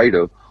 It's a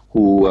writer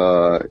who,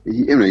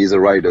 he's a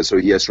writer, so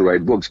he has to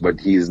write books, but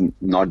he's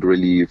not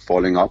really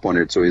following up on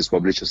it. So his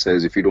publisher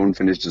says, if you don't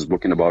finish this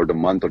book in about a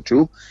month or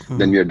two,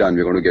 then we are done.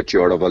 We're going to get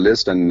you out of our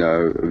list, and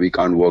we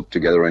can't work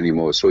together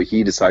anymore. So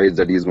he decides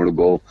that he's going to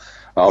go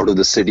out of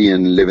the city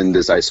and live in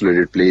this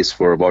isolated place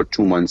for about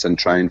 2 months and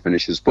try and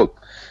finish his book.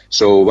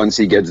 So once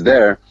he gets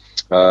there,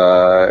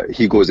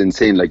 he goes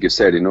insane, like you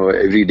said.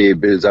 Every day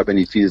builds up, and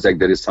he feels like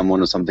there is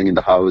someone or something in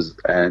the house,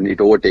 and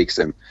it overtakes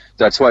him.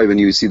 That's why when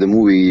you see the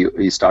movie,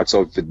 he starts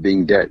off with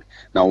being dead.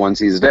 Now, once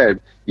he's dead,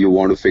 you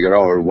want to figure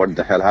out what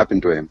the hell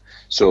happened to him.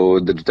 So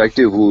the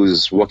detective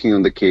who's working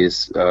on the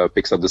case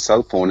picks up the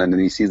cell phone, and then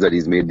he sees that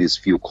he's made these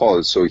few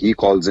calls. So he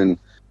calls in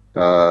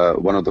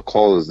one of the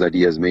calls that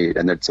he has made,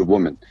 and that's a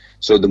woman.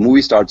 So the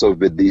movie starts off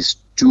with these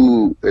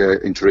two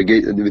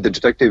with the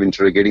detective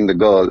interrogating the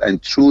girl,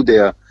 and through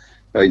their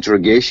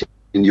interrogation,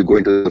 you go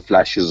into the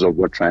flashes of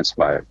what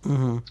transpired.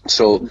 Mm-hmm.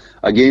 So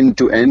again,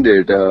 to end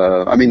it,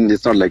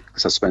 it's not like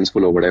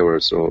suspenseful or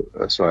whatever. So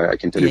I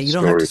can tell you the story. You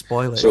don't have to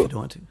spoil it if you don't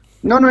want to.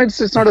 No,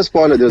 it's not a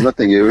spoiler. There's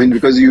nothing.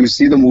 Because you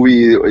see the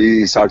movie,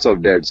 he starts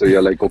off dead, so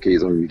you're like, okay,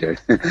 he's already dead.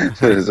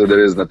 So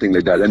there is nothing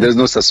like that, and there's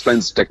no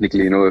suspense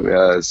technically.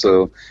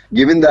 So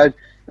given that,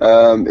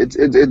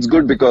 it's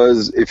good,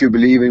 because if you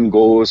believe in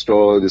ghost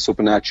or the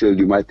supernatural,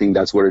 you might think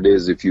that's what it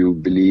is. If you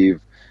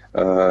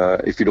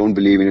don't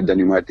believe in it, then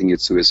you might think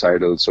it's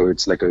suicidal. So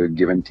it's like a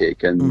give and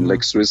take, and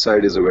like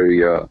suicide is a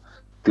very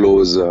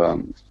close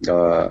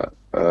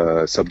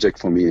subject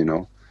for me.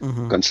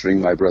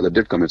 Considering my brother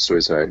did commit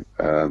suicide,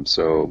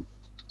 so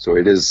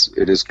it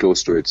is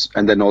close to it.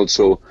 And then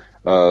also,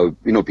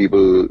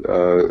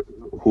 people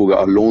who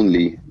are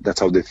lonely, that's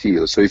how they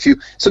feel. So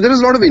there is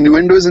a lot of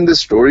innuendos in this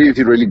story if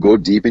you really go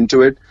deep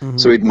into it.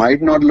 So it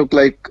might not look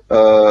like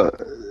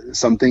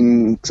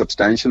something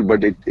substantial,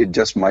 but it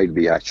just might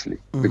be actually.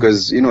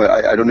 Because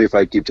I don't know if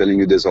I keep telling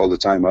you this all the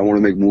time. I want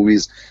to make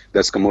movies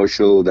that's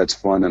commercial, that's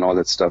fun, and all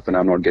that stuff, and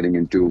I'm not getting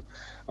into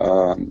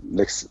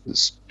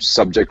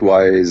subject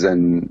wise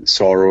and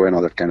sorrow and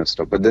all that kind of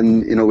stuff. But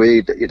then in a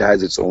way it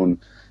has its own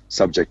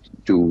subject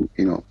to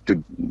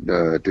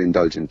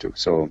indulge into.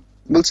 So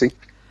we'll see.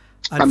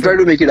 I'm trying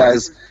to make it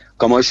as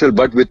commercial,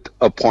 but with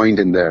a point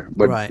in there,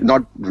 but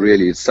not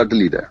really. It's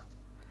subtly there.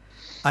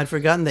 I'd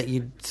forgotten that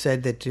you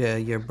said that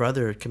your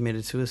brother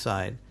committed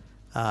suicide.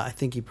 I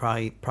think he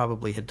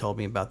probably had told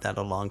me about that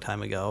a long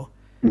time ago.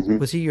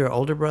 Was he your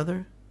older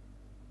brother?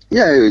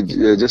 Yeah,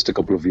 just a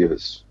couple of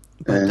years.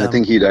 And I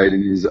think he died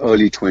in his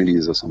early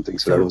 20s or something,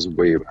 so that was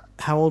way back.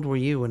 How old were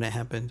you when it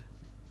happened?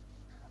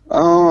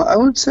 I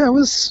would say I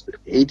was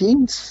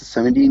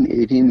 17,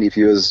 18, if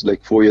he was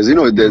like 4 years.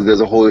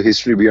 There's a whole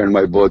history behind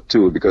my birth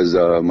too, because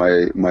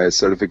my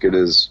certificate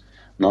is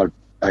not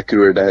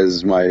accurate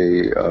as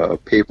my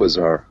papers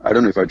are. I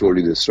don't know if I told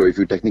you this. So if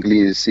you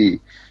technically see,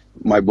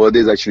 my birthday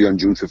is actually on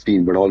June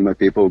 15, but all my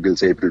paperwork will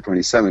say April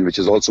 27, which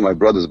is also my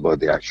brother's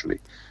birthday actually.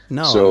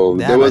 No, so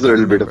there was a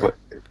little bit of a...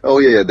 Oh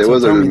yeah, there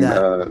was a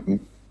little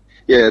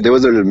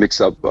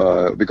mix-up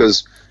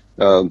because.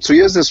 So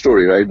here's the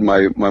story, right?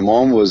 My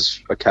mom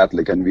was a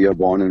Catholic, and we are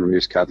born and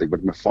raised Catholic,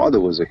 but my father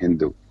was a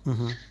Hindu.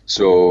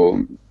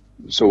 So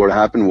what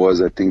happened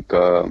was, I think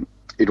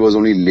it was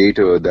only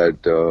later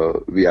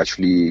that we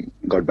actually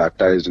got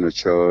baptized in a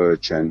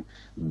church, and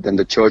then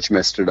the church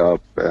messed it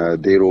up.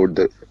 They wrote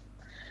the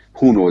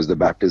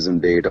baptism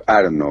date.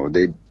 I don't know.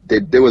 It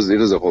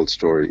was a whole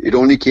story. It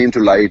only came to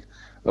light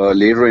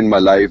later in my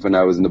life when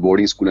I was in the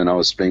boarding school and I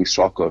was playing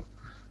soccer.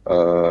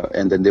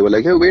 And then they were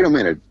like, hey, wait a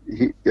minute.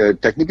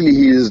 Technically,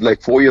 he is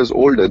like 4 years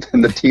older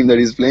than the team that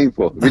he's playing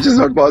for, which is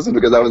not possible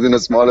because I was in a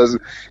smaller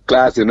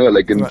class,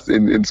 like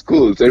in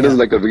school. So it was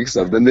like a big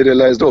stuff. Then they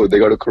realized, they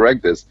got to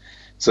correct this.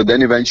 So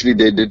then eventually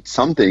they did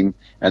something,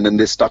 and then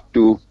they stuck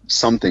to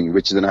something,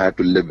 which then I had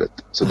to live with.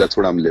 So that's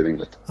what I'm living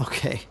with.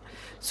 Okay.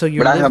 So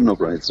but I have no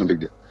problem. It's no big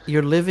deal.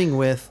 You're living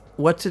with,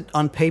 what's it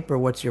on paper?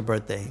 What's your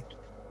birthday?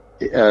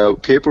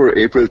 Paper,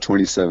 April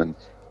 27.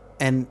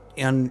 And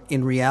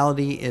in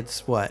reality,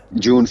 it's what?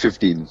 June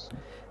 15.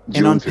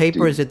 And on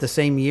paper, is it the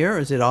same year, or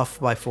is it off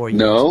by 4 years?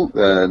 No,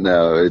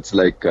 it's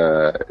like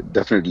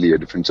definitely a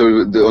different. So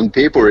on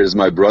paper is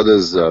my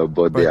brother's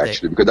birthday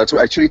actually, because that's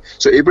what actually.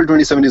 So April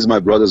 27 is my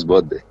brother's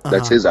birthday.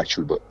 That's his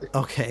actual birthday.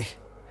 Okay,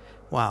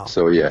 wow.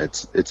 So yeah,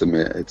 it's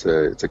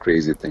a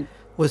crazy thing.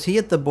 Was he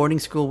at the boarding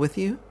school with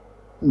you?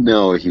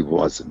 No, he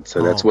wasn't.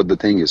 So that's what the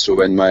thing is. So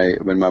when my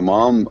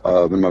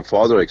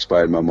father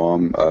expired, my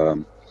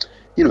mom.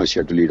 She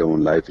had to lead her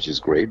own life, which is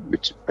great,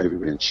 which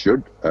everyone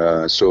should.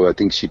 So I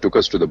think she took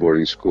us to the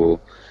boarding school.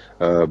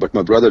 But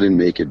my brother didn't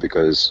make it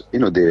because,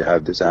 they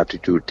have this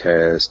aptitude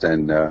test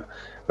and,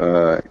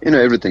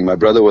 everything. My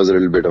brother was a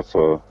little bit of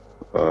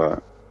a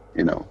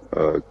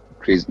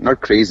crazy,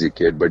 not crazy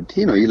kid, but,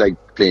 he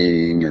liked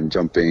playing and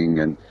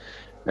jumping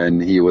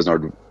and he was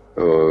not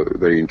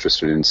very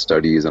interested in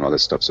studies and all that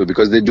stuff. So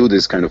because they do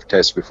this kind of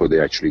test before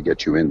they actually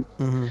get you in.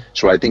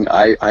 So I think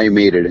I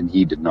made it and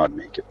he did not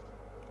make it.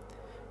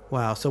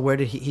 Wow. So where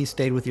did he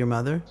stayed with your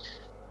mother?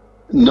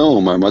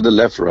 No, my mother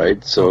left,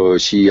 right? So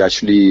she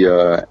actually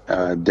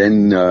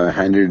then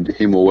handed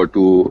him over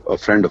to a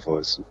friend of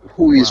hers,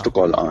 who we used to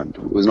call aunt,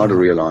 who was not a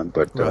real aunt,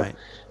 but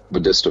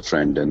just a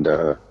friend. And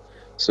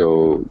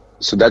so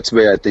that's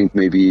where I think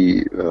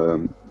maybe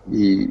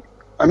she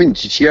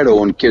had her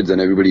own kids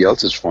and everybody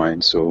else is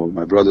fine. So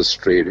my brother's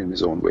straight in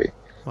his own way.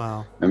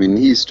 Wow. He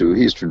used to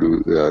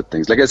do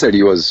things. Like I said,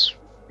 he was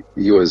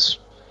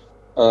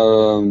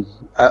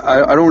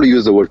I don't want to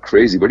use the word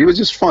crazy, but he was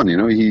just fun, you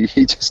know. He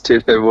just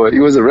did. He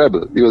was a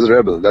rebel. He was a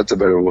rebel. That's a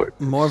better word.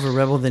 More of a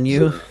rebel than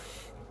you.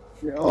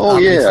 Oh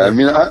obviously. Yeah, I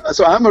mean,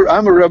 so I'm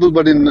a rebel,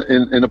 but in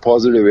a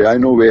positive way. I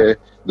know where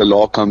the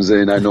law comes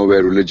in. I know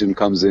where religion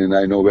comes in.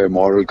 I know where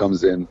moral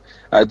comes in.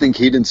 I think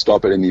he didn't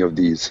stop at any of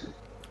these.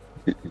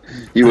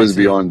 He was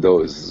beyond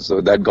those,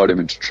 so that got him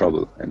into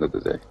trouble. End of the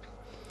day.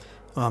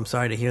 Oh, I'm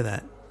sorry to hear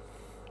that.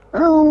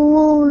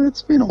 Oh, well,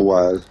 it's been a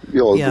while.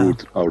 We all grew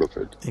out of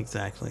it.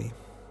 Exactly.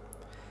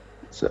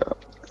 So.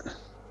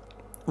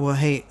 Well,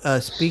 hey,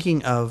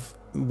 speaking of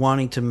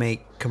wanting to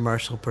make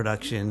commercial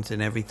productions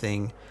and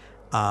everything,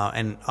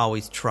 and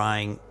always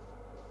trying,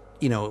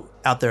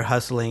 out there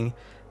hustling,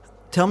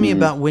 tell me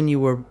about when you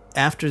were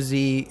after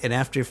Z and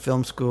after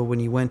film school, when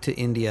you went to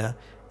India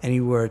and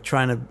you were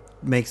trying to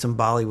make some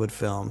Bollywood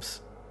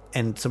films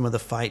and some of the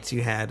fights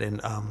you had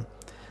and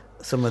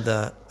some of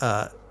the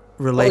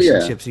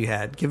relationships you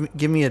had.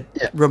 Give me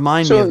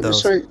remind me of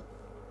those.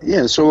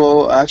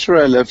 So after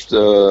I left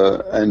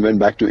and went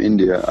back to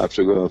India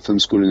after film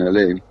school in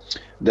LA,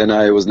 then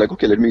I was like,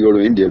 okay, let me go to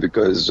India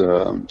because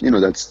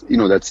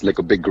that's like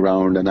a big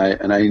ground, and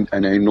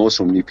I know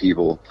so many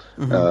people,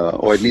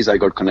 or at least I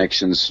got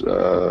connections.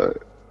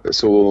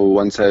 So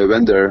once I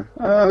went there,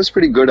 it was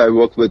pretty good. I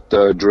worked with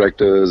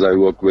directors, I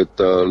worked with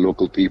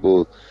local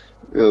people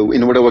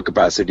in whatever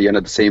capacity, and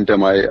at the same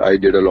time, I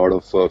did a lot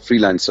of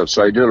freelance stuff.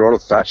 So I did a lot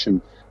of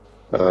fashion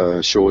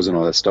shows and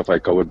all that stuff. I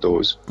covered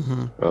those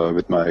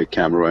with my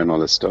camera and all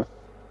that stuff.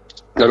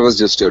 That was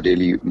just your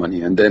daily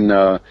money. And then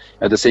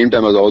at the same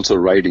time, I was also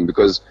writing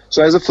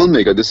so as a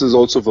filmmaker, this is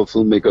also for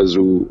filmmakers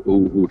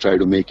who try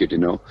to make it,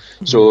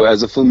 So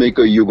as a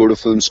filmmaker, you go to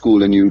film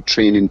school and you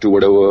train into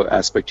whatever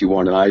aspect you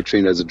want. And I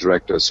trained as a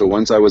director. So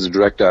once I was a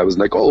director, I was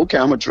like, oh, okay,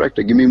 I'm a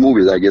director. Give me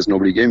movies. I guess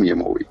nobody gave me a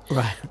movie.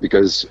 Right.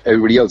 Because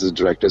everybody else is a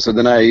director. So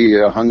then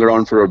I hung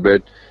around for a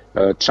bit.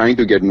 Trying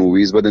to get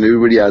movies, but then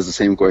everybody asks the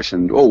same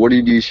question. Oh, what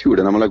did you shoot?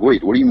 And I'm like,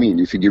 wait, what do you mean?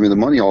 If you give me the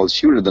money, I'll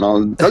shoot it. Then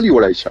I'll tell you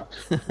what I shot.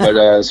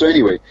 But so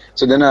anyway,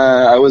 so then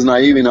I was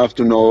naive enough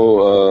to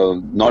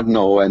not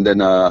know. And then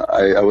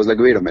I was like,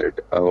 wait a minute.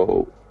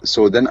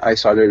 So then I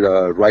started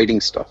writing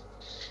stuff.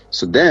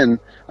 So then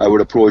I would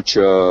approach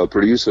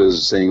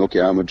producers saying, okay,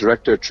 I'm a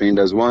director, trained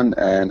as one,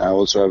 and I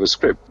also have a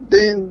script.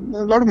 A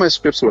lot of my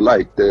scripts were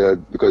liked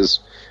because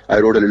I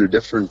wrote a little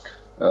different.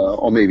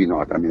 Or maybe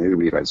not. I mean,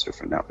 everybody writes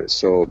different nowadays.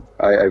 So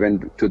I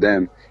went to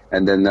them,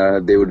 and then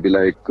they would be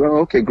like,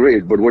 "Oh, okay,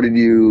 great. But have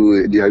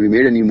you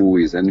made any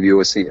movies?" And we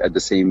were at the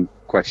same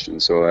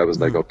question. So I was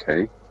like,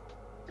 "Okay."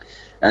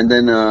 And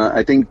then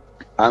I think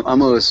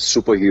I'm a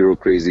superhero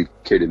crazy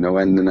kid,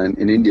 And then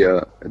in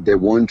India, there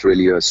weren't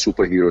really a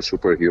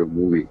superhero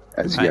movie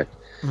as yet.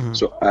 Mm-hmm.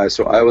 So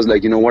I was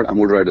like, you know what? I'm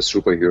going to write a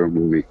superhero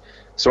movie.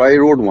 So I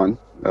wrote one,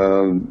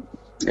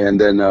 and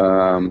then.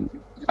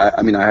 I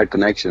had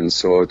connections,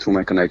 so through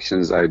my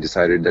connections, I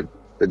decided that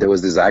there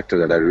was this actor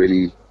that I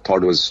really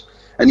thought was,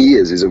 and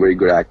he's a very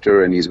good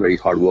actor, and he's very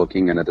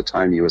hardworking, and at the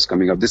time he was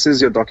coming up.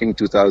 You're talking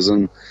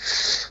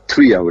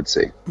 2003, I would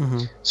say. Mm-hmm.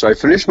 So I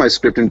finished my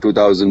script in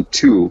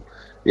 2002.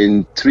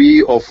 In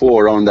 3 or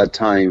 4 around that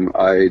time,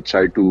 I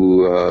tried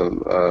to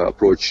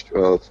approach.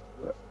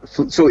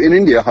 So in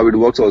India, how it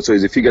works also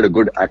is if you get a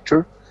good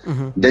actor,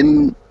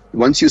 then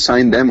once you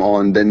sign them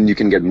on, then you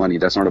can get money.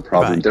 That's not a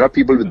problem. Right. There are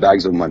people with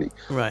bags of money.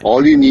 Right.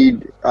 All you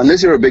need,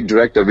 unless you're a big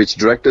director, which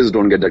directors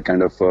don't get that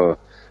kind of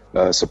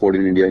support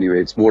in India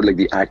anyway. It's more like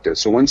the actors.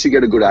 So once you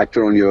get a good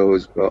actor on your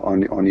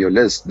on your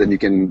list, then you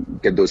can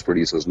get those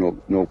producers. No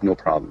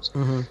problems.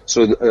 Mm-hmm.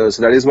 So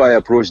that is why I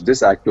approached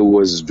this actor who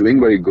was doing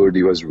very good.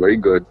 He was very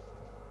good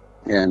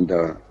and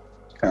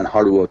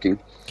hardworking.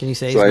 Can you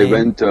say his name? So I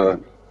went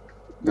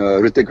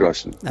Hrithik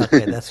Roshan.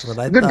 Okay, that's what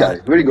I good thought. Guy,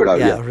 very good.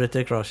 Yeah,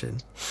 Hrithik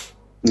Roshan.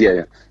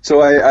 Yeah.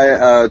 So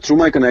I through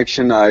my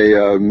connection,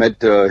 I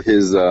met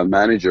his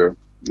manager,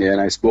 and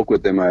I spoke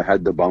with him. I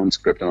had the bound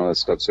script and all that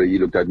stuff. So he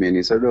looked at me and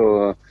he said,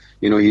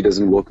 he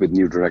doesn't work with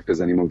new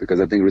directors anymore because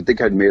I think Hrithik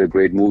had made a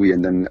great movie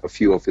and then a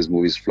few of his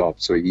movies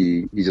flopped. So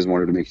he just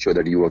wanted to make sure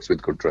that he works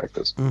with good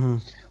directors. Mm-hmm.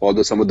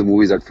 Although some of the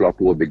movies that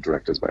flopped were big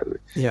directors, by the way.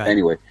 Yeah.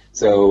 Anyway,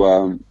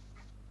 so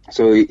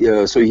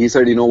he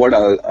said, you know what,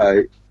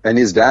 and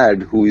his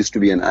dad, who used to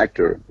be an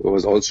actor,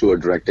 was also a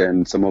director,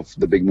 and some of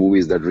the big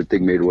movies that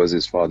Hrithik made was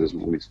his father's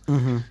movies.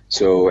 Mm-hmm.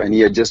 So, and he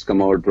had just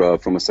come out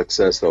from a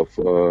success of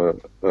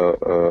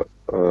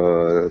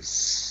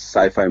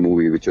sci-fi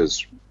movie, which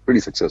was pretty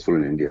successful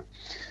in India.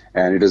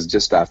 And it was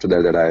just after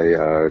that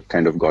I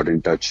kind of got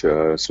in touch.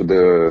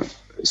 So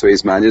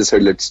his manager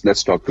said,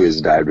 let's talk to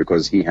his dad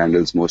because he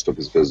handles most of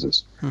his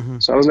business. Mm-hmm.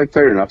 So I was like,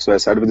 fair enough. So I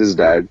sat with his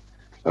dad.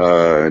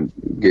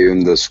 Gave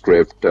him the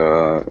script,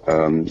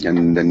 and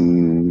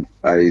then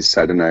I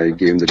sat and I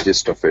gave him the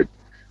gist of it.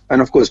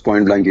 And of course,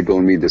 point blank, he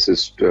told me this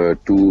is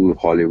too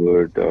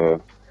Hollywood,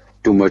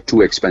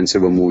 too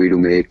expensive a movie to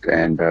make,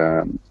 and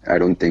I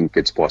don't think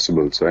it's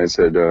possible. So I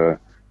said,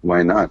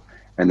 why not?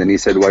 And then he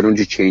said, why don't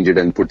you change it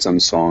and put some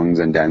songs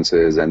and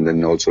dances, and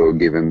then also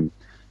give him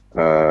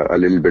a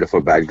little bit of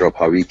a backdrop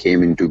how he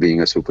came into being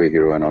a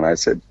superhero and all. I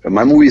said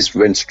my movies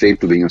went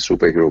straight to being a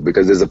superhero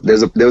because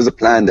there was a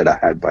plan that I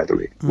had, by the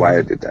way, why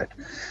I did that.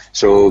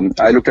 So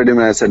I looked at him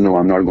and I said, no,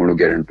 I'm not going to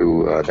get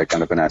into that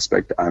kind of an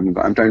aspect. I'm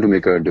trying to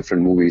make a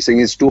different movie. Saying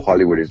it's too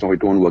Hollywood. It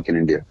won't work in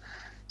India.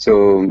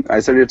 So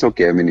I said, it's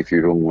okay. I mean, if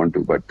you don't want to,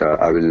 but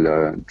I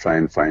will try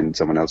and find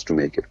someone else to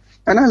make it.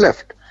 And I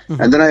left.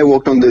 And then I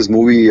worked on this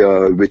movie,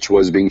 which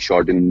was being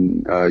shot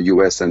in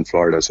US and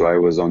Florida. So I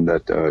was on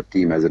that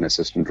team as an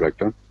assistant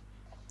director.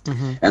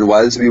 And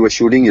whilst we were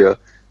shooting here,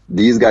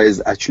 these guys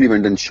actually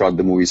went and shot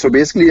the movie. So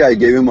basically, I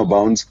gave him a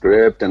bound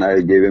script and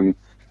I gave him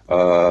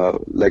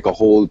like a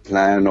whole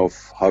plan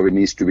of how it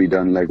needs to be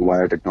done, like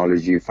wire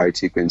technology, fight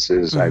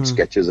sequences, I have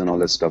sketches and all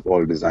that stuff,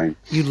 all designed.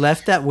 You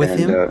left that with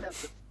him?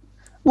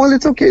 Well,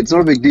 it's okay. It's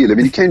not a big deal. I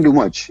mean, you can't do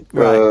much.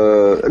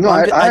 Right. No,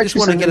 I just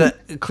want to get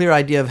a clear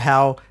idea of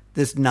how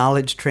this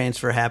knowledge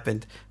transfer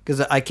happened, because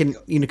I can,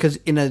 because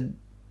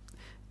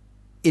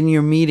in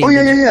your meeting. Oh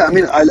yeah. I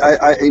mean,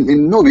 I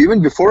no,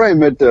 even before I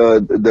met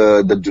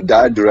the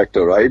dad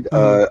director, right?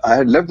 I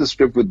had left the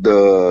script with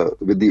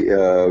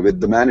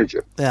the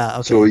manager. Yeah.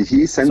 Okay. So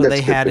he sent that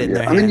they script had it in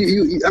their I mean,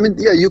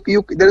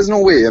 you there is no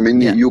way. I mean,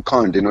 you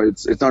can't.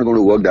 It's not going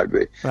to work that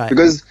way. Right.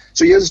 Because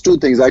so here's two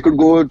things. I could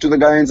go to the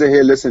guy and say,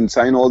 hey, listen,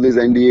 sign all this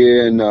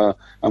NDA, and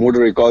I'm going to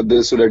record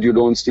this so that you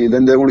don't steal.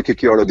 Then they're going to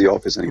kick you out of the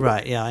office anyway.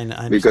 Right. Yeah. I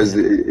understand. Because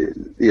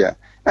yeah.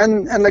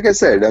 And like I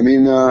said, I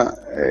mean,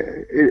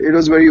 it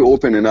was very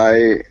open, and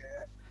I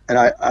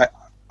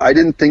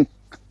didn't think.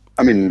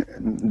 I mean,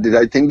 did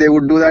I think they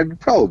would do that?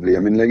 Probably. I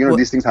mean, like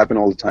these things happen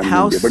all the time.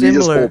 How in India, but you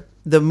just hope.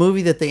 The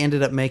movie that they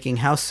ended up making?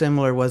 How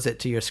similar was it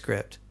to your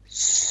script?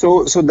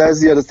 So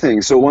that's the other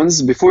thing. So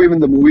before even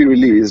the movie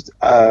released,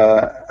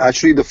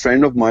 actually the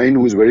friend of mine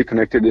who is very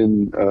connected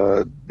in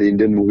the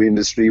Indian movie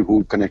industry,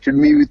 who connected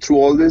me through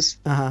all this,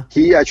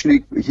 he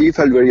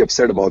felt very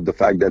upset about the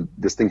fact that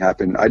this thing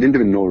happened. I didn't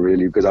even know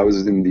really, because I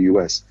was in the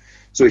US.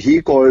 So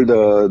he called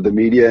the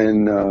media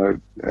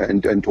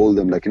and told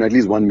them, like, at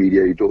least one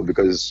media he told,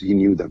 because he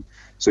knew them.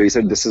 So he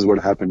said, this is what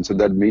happened. So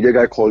that media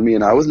guy called me,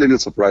 and I was a little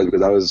surprised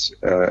because I was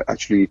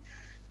actually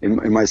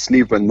in my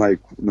sleep when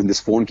this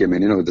phone came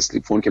in.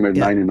 The phone came at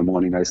 9 in the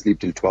morning. I sleep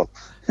till 12.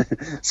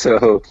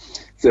 so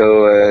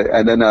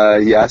and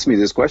then he asked me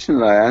this question,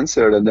 and I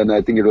answered, and then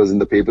I think it was in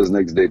the papers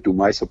next day, to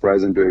my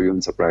surprise and to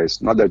everyone's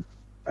surprise. Not that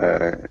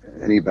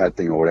any bad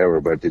thing or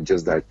whatever, but it's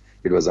just that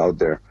it was out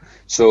there.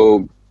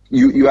 So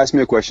you asked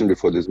me a question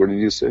before this. What did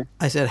you say?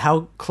 I said,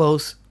 how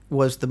close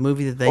was the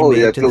movie that they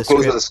made to the script?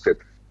 Close to the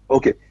script.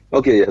 Okay,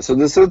 yeah. So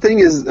the thing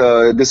is,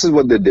 this is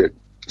what they did.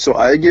 So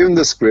I gave him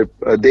the script.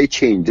 They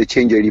changed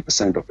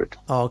 80% of it.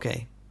 Oh,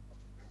 okay.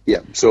 Yeah.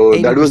 So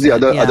that was the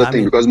other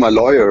thing, because my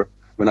lawyer,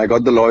 when I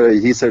got the lawyer,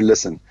 he said,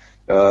 listen,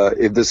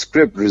 if the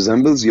script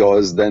resembles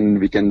yours, then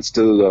we can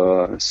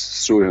still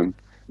sue him.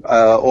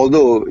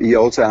 Although he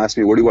also asked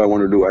me, what do I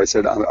want to do? I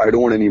said, I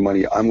don't want any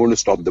money. I'm going to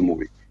stop the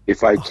movie.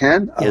 If I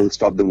can, I will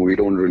stop the movie.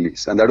 Don't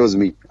release. And that was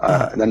me.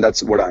 Then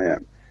that's what I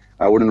am.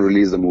 I wouldn't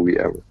release the movie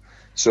ever.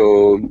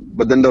 So,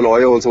 but then the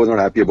lawyer also was not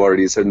happy about it.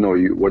 He said, "No,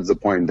 what's the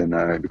point then?"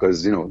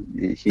 Because he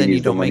then you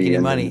don't make any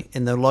money,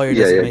 and the lawyer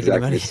doesn't make any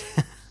money.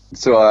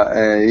 So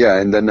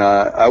and then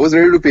I was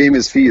ready to pay him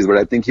his fees, but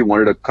I think he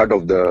wanted a cut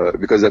of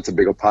because that's a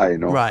bigger pie.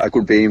 Right. I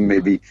could pay him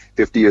maybe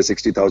 50 or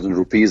 60,000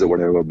 rupees or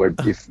whatever, but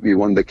if we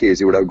won the case,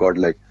 he would have got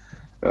like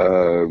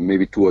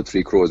maybe 2 or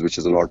 3 crores, which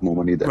is a lot more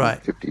money than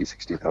 50,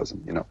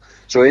 60,000.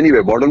 So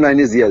anyway, bottom line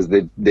is, yes,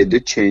 they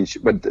did change,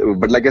 but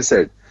like I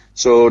said.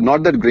 So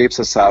not that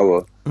grapes are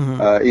sour.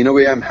 In a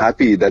way, I'm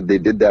happy that they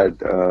did that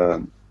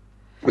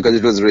because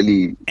it was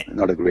really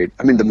not a great.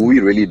 I mean, the movie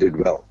really did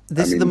well.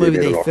 This is the movie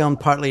they filmed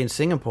partly in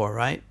Singapore,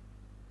 right?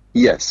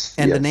 Yes.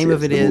 And the name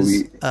of it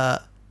is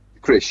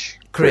Krish.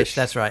 Krish,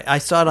 that's right. I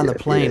saw it on the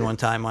plane one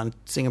time on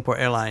Singapore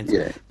Airlines.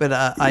 Yeah. But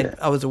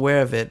I was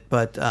aware of it.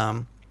 But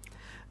so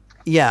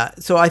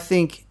I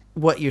think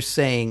what you're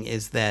saying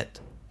is that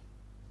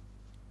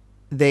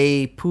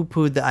they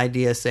poo-pooed the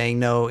idea, saying,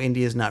 no,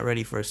 India's not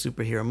ready for a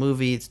superhero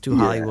movie. It's too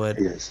Hollywood.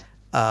 Yes.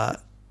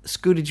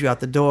 Scooted you out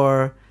the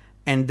door.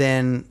 And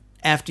then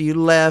after you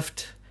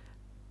left,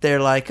 they're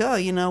like, oh,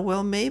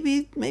 well,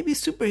 maybe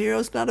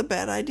superhero's not a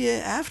bad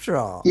idea after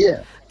all.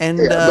 Yeah. And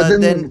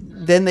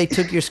then they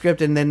took your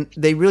script, and then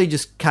they really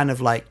just kind of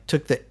like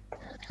took the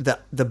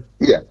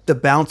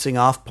bouncing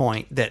off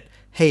point that,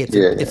 hey,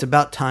 it's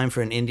about time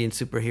for an Indian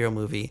superhero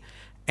movie.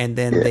 And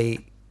then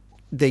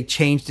they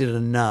changed it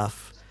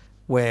enough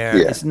where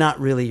it's not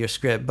really your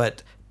script,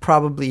 but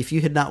probably if you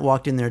had not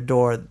walked in their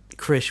door,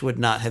 Krish would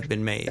not have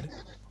been made.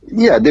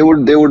 Yeah, they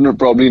would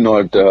probably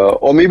not,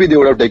 or maybe they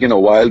would have taken a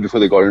while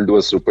before they got into a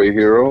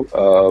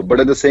superhero.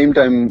 But at the same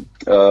time,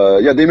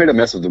 they made a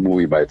mess of the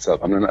movie by itself.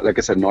 I mean, like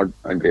I said, not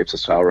grapes or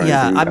sour. Or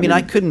anything. I mean,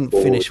 I couldn't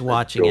finish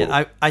watching it.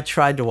 I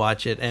tried to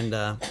watch it, and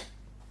the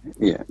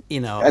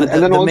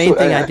main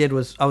thing I did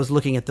was I was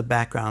looking at the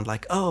background,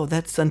 like, oh,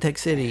 that's Suntec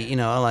City.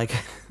 Like,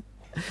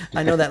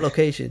 I know that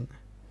location.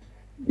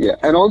 Yeah,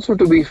 and also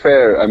to be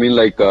fair, I mean,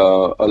 like a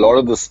lot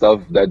of the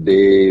stuff that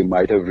they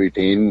might have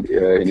retained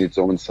in its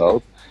own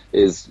self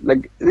is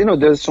like,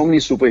 there's so many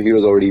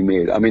superheroes already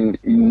made. I mean,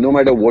 no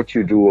matter what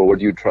you do or what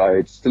you try,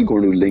 it's still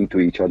going to link to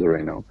each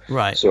other,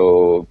 Right.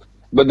 So,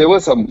 but there were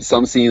some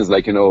scenes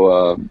like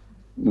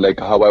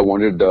how I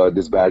wanted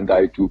this bad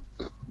guy to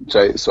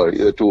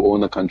to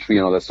own a country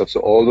and all that stuff. So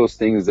all those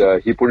things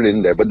he put it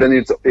in there. But then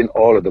it's in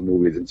all of the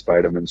movies, in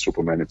Spider-Man,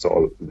 Superman, it's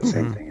all the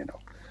same thing,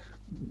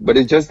 But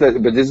it's just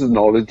that, but this is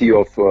novelty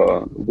of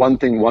one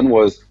thing. One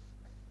was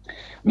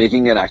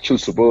making an actual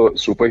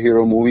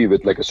superhero movie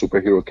with like a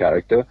superhero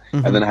character,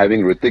 and then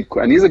having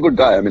Hrithik, and he's a good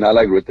guy. I mean, I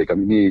like Hrithik. I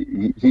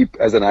mean, he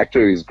as an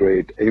actor, he's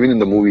great. Even in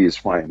the movie, he's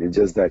fine. It's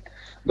just that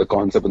the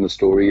concept and the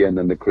story, and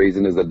then the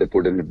craziness that they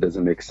put in it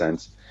doesn't make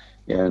sense.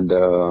 And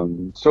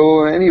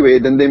so anyway,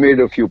 then they made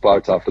a few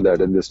parts after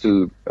that, and they're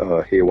still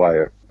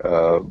haywire.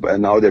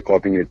 And now they're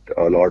copying it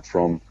a lot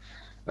from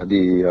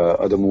the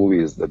other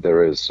movies that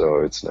there is. So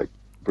it's like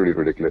pretty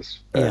ridiculous.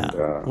 Yeah.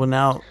 And, well,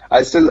 now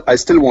I still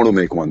want to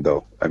make one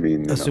though. I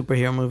mean, a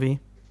superhero movie.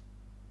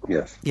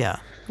 Yes. Yeah.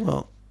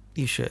 Well,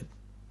 you should.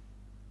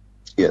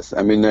 Yes,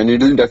 I mean, and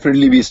it'll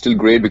definitely be still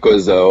great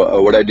because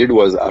what I did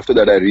was after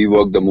that I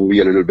reworked the movie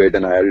a little bit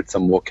and I added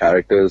some more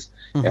characters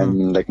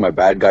and like my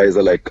bad guys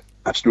are like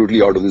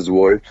absolutely out of this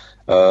world.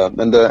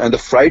 And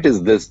the fright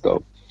is this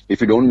though. If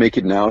you don't make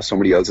it now,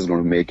 somebody else is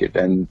going to make it.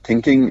 And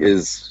thinking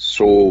is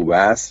so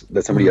vast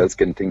that somebody else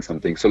can think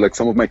something. So like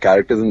some of my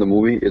characters in the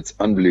movie, it's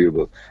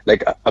unbelievable.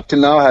 Like up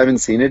till now, I haven't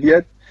seen it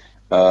yet.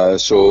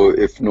 So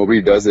if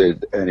nobody does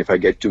it, and if I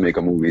get to make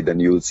a movie, then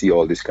you'll see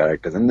all these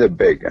characters, and they're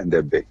big, and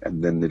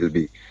then it'll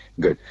be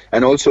good.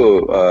 And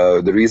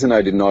also, the reason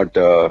I did not,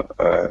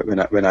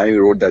 when I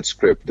wrote that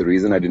script, the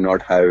reason I did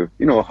not have,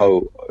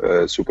 how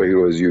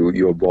superheroes,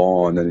 you're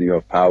born and you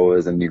have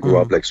powers and you grow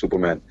up like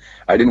Superman.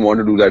 I didn't want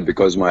to do that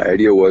because my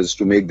idea was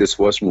to make this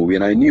first movie,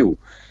 and I knew,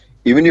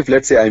 even if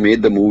let's say I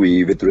made the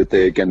movie with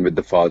Hrithik and with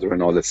the father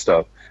and all that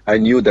stuff, I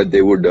knew that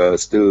they would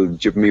still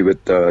jib me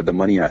with the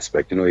money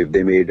aspect. If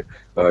they made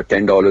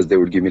 $10, they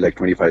would give me like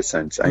 25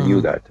 cents. I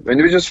knew that. And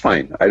it was just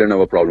fine. I don't have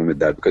a problem with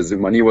that because the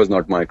money was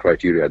not my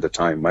criteria at the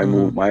time.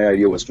 My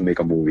idea was to make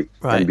a movie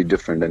and be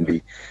different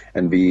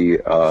and be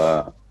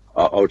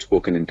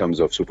outspoken in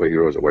terms of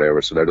superheroes or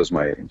whatever. So that was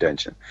my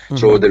intention.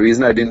 So the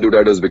reason I didn't do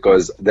that is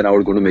because then I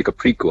was going to make a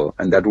prequel,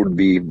 and that would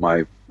be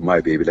my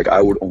baby. Like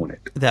I would own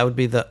it. That would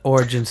be the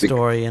origin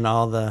story and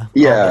all the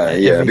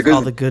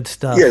all the good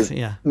stuff. Yes,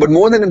 yeah. But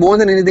more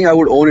than anything, I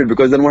would own it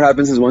because then what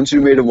happens is once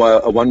you made a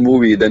one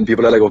movie, then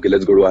people are like, okay,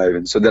 let's go to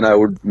Ivan. So then I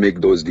would make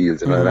those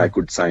deals, and I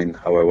could sign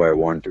however I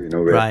want to,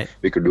 where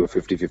we could do a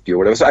 50-50 or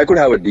whatever. So I could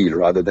have a deal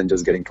rather than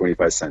just getting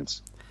 25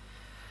 cents.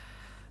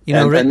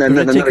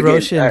 Hrithik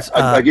Roshan's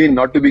again,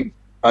 not to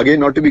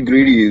be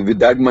greedy. With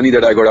that money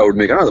that I got, I would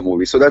make another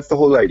movie. So that's the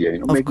whole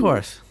idea, Of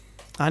course,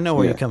 I know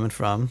where you're coming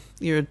from.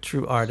 You're a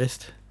true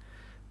artist,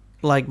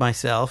 like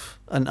myself,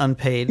 an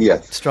unpaid,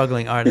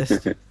 struggling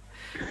artist.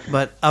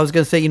 But I was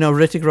going to say,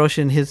 Hrithik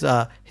Roshan,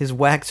 his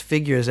wax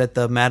figures at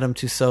the Madame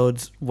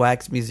Tussauds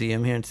Wax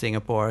Museum here in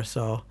Singapore.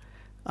 So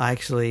I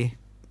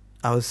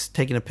was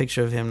taking a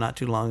picture of him not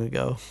too long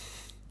ago.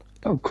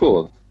 Oh,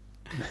 cool.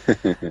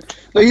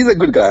 No, he's a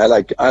good guy.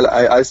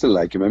 I still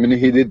like him. I mean,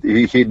 he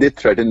did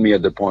threaten me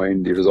at the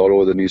point. It was all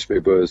over the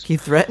newspapers. He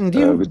threatened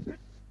you?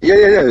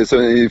 Yeah. So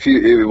if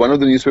one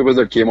of the newspapers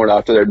that came out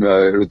after that,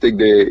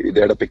 Hrithik,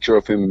 they had a picture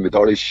of him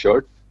without his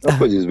shirt. Of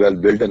course, he's well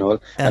built and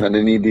all. And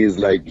underneath he's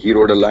like, he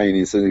wrote a line.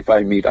 He says, "If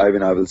I meet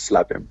Ivan, I will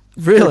slap him."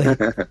 Really?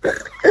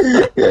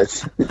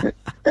 Yes.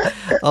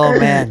 Oh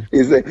man.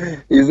 He's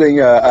saying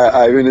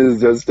Ivan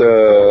is just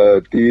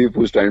a thief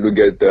who's trying to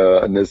get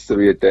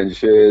unnecessary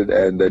attention,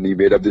 and then he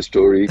made up this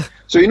story.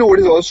 So what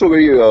is also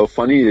very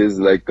funny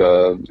is like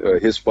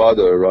his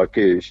father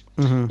Rakesh.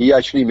 He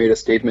actually made a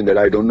statement that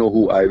I don't know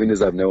who Ivan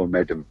is. I've never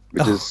met him,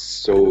 which is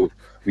so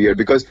weird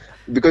because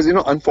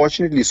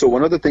unfortunately, so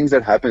one of the things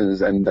that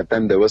happens, and that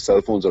time there were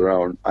cell phones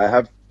around, I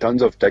have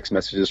tons of text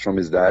messages from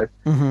his dad.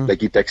 Like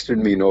he texted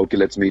me, okay,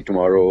 let's meet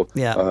tomorrow.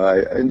 Yeah.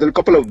 And there are a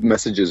couple of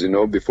messages,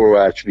 before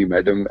I actually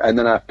met him, and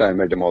then after I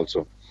met him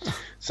also.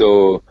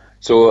 So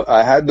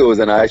I had those,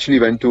 and I actually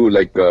went to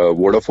like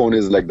Vodafone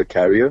is like the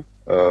carrier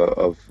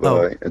of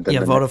the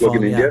network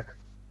in India.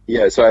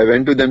 Yeah, so I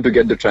went to them to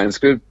get the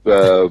transcript,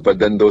 but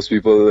then those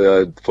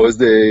people first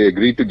they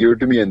agreed to give it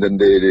to me, and then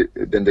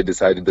they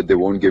decided that they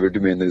won't give it to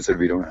me, and they said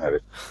we don't have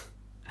it.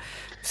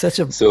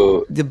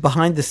 The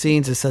behind the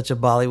scenes is such a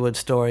Bollywood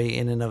story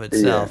in and of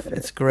itself. Yeah.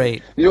 It's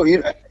great.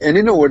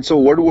 And what? So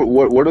what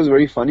was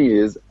very funny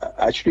is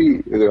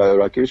actually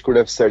Rakesh could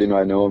have said,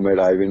 I never met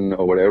Ivan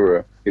or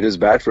whatever. It is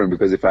bad for him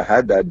because if I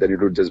had that, then it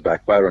would just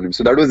backfire on him.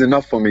 So that was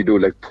enough for me to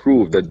like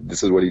prove that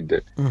this is what he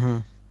did.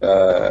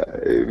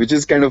 Which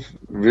is kind of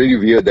really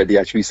weird that he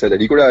actually said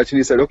that. He could have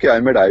actually said, okay, I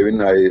met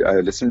Ivan, I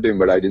listened to him,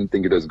 but I didn't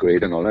think it was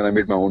great and all, and I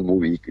made my own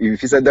movie.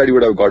 If he said that, he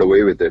would have got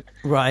away with it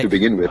to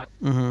begin with.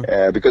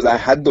 Because I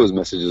had those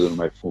messages on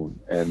my phone,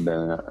 and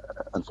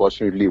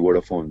unfortunately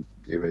Vodafone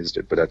erased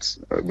it. But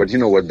but you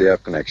know what, they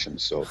have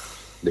connections, so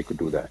they could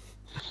do that.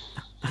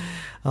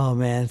 Oh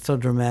man, so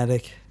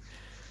dramatic.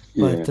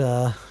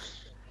 Yeah.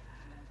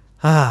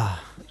 But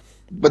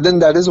But then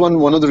that is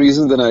one of the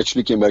reasons then I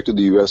actually came back to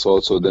the US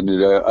also. Then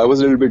I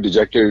was a little bit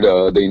dejected.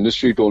 The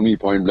industry told me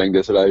point blank,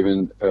 they said,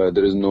 Ivan,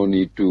 there is no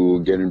need to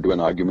get into an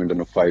argument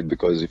and a fight,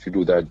 because if you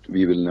do that,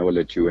 we will never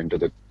let you enter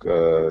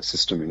the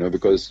system,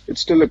 because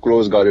it's still a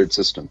closed guarded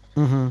system.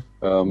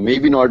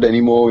 Maybe not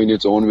anymore in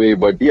its own way,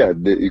 but yeah,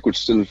 you could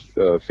still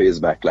face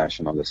backlash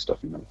and all this stuff,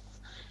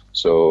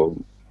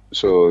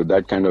 So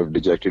that kind of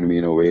dejected me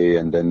in a way.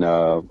 And then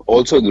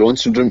also Lone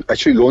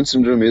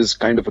Syndrome is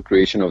kind of a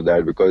creation of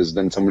that, because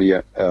then somebody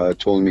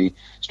told me,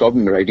 stop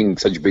writing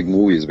such big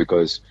movies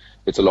because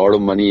it's a lot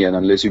of money, and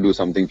unless you do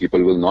something,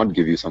 people will not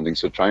give you something.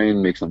 So try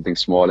and make something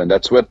small. And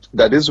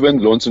that is when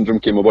Lone Syndrome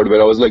came about,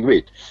 where I was like,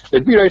 wait,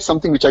 let me write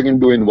something which I can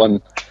do in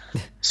one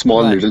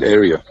small little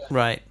area.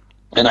 Right.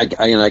 And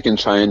I can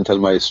try and tell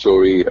my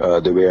story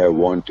the way I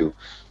want to.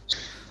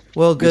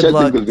 Well, good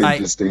luck.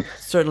 I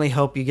certainly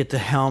hope you get to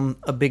helm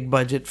a big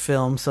budget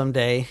film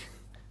someday.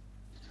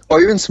 Or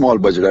even small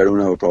budget, I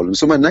don't have a problem.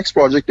 So my next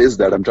project is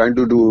that I'm trying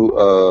to do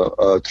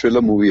a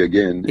thriller movie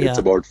again. Yeah. It's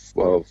about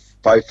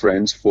 5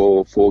 friends,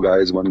 four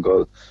guys, 1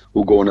 girl,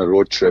 who go on a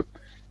road trip.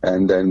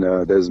 And then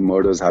there's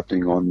murders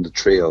happening on the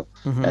trail.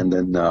 And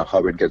then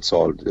how it gets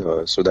solved.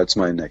 So that's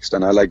my next.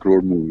 And I like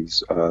road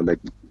movies, like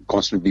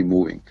constantly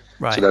moving.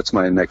 Right. So that's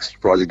my next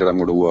project that I'm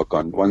going to work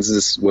on. Once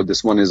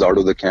this one is out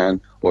of the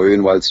can, or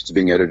even whilst it's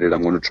being edited,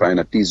 I'm going to try and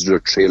at least do a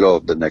trailer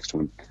of the next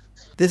one.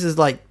 This is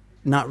like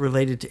not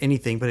related to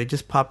anything, but it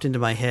just popped into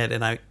my head,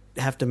 and I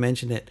have to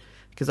mention it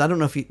because I don't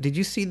know if did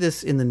you see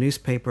this in the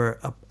newspaper?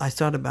 I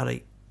saw it about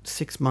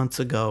 6 months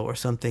ago or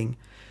something.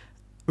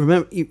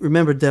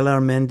 Remember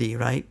Delarmendi,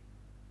 right?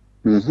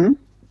 Mm-hmm.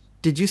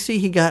 Did you see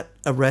he got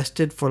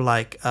arrested for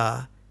like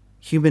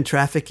human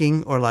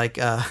trafficking or like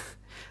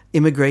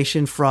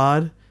immigration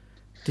fraud?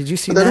 Did you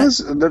see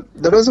that?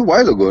 That was a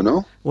while ago,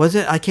 no? Was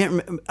it? I can't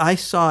remember. I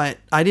saw it.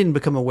 I didn't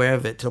become aware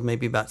of it till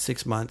maybe about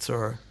 6 months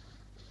or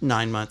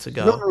 9 months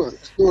ago. No.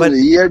 But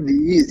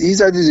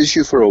he's had this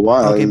issue for a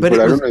while. Okay, but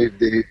I don't know if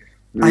they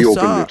reopened I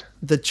saw it.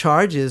 The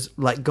charges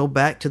like go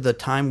back to the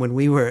time when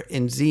we were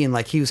in Z, and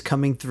like he was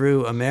coming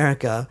through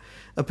America.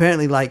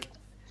 Apparently, like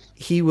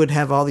he would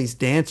have all these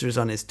dancers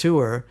on his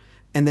tour.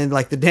 And then,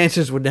 like, the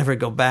dancers would never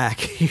go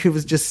back. He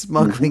was just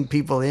smuggling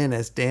people in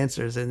as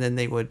dancers, and then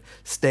they would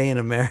stay in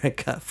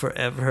America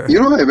forever.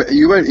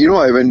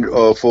 I went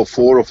for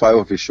 4 or 5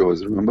 of his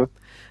shows. Remember?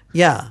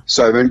 Yeah.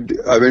 So I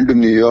went to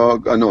New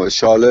York.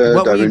 Charlotte.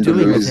 What were you I went doing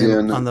to with him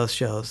Louisiana on those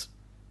shows?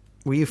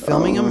 Were you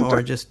filming them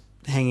or just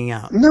hanging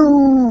out?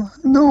 No.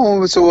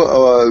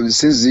 So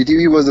since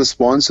ZTV was the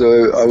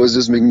sponsor, I was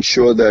just making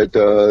sure that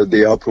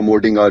they are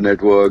promoting our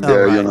network.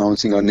 They're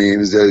announcing our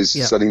names. They're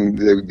selling.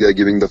 They're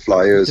giving the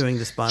flyers. Doing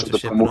the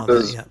sponsorship. So the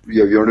promoters, and all that,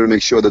 we wanted to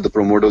make sure that the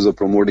promoters are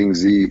promoting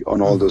Z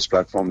on all those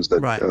platforms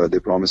that they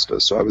promised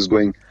us. So I was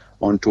going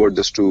on tour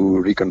just to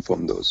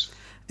reconfirm those.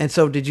 And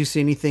so, did you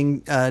see anything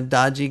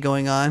dodgy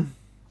going on?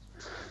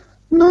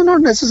 No,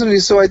 not necessarily.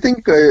 So I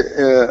think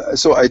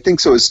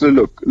so.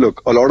 Still,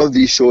 look. A lot of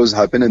these shows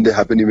happen, and they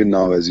happen even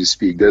now as you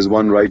speak. There's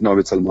one right now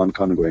with Salman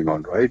Khan going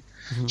on, right?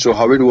 Mm-hmm. So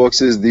how it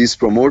works is these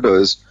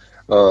promoters,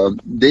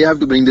 they have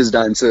to bring these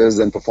dancers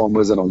and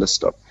performers and all this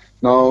stuff.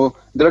 Now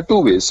there are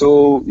 2 ways.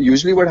 So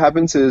usually what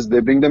happens is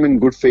they bring them in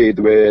good faith,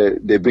 where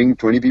they bring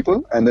 20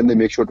 people, and then they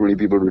make sure 20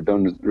 people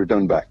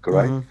return back,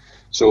 right? Mm-hmm.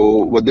 So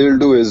what they will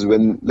do is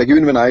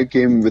even when I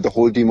came with a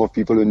whole team of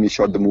people when we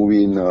shot the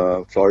movie in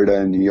Florida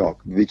and New York,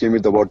 we came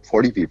with about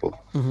 40 people.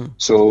 Mm-hmm.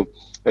 So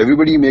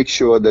everybody makes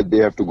sure that they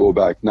have to go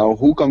back. Now,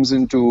 who comes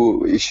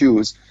into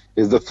issues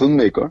is the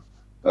filmmaker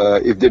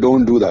if they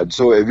don't do that.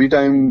 So every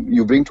time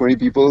you bring 20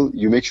 people,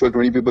 you make sure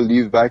 20 people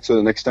leave back. So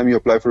the next time you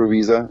apply for a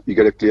visa, you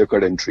get a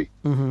clear-cut entry.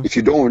 Mm-hmm. If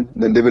you don't,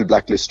 then they will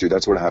blacklist you.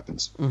 That's what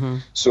happens. Mm-hmm.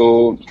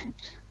 So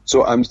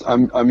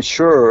I'm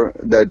sure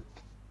that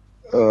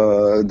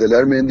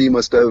Delarmendi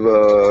must have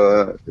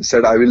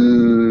said, I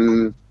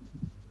will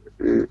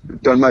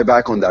turn my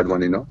back on that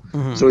one,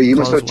 Mm-hmm. So he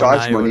must have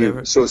charged money.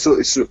 So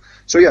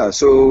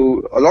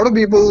a lot of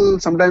people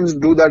sometimes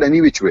do that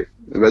any which way,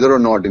 whether or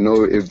not,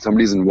 if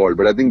somebody's involved.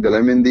 But I think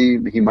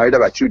Delarmendi, he might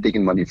have actually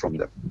taken money from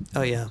them.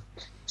 Oh, yeah.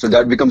 So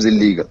that becomes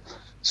illegal.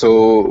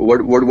 So what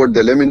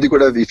Delarmendi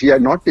could have, if he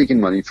had not taken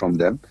money from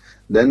them,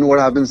 then what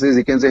happens is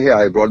he can say, hey,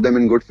 I brought them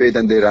in good faith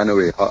and they ran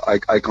away.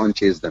 I can't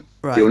chase them.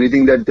 Right. The only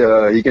thing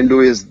that he can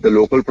do is the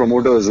local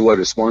promoters who are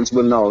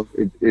responsible now,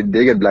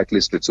 they get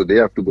blacklisted. So they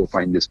have to go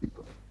find these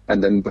people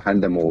and then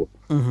hand them over.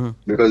 Mm-hmm.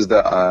 Because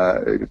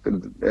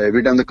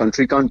every time the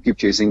country can't keep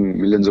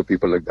chasing millions of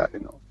people like that,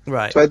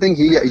 Right. So I think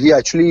he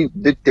actually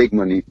did take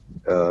money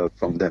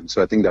from them.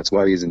 So I think that's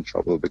why he's in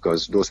trouble,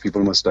 because those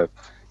people must have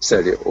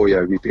said, oh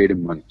yeah, we paid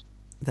him money.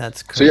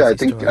 That's crazy. So yeah,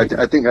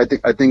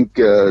 I think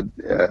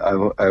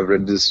I've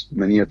read this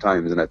many a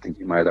times, and I think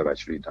he might have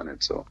actually done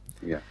it. So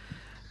yeah,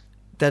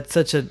 that's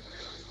such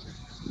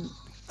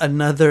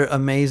another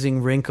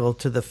amazing wrinkle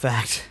to the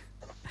fact,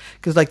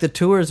 because like the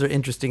tours are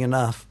interesting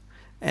enough,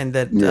 and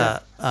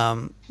that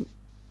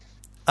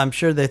I'm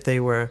sure that they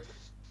were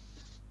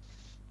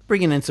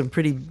bringing in some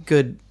pretty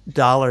good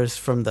dollars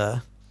from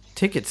the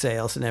ticket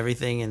sales and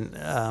everything,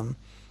 and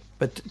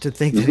but to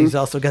think that he's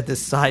also got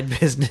this side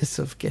business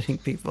of getting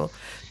people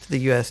to the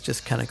U.S.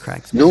 just kind of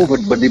cracks me up.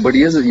 But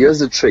here's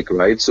the trick,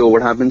 right? So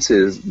what happens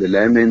is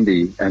Dalai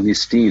Mehndi and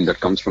his team that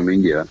comes from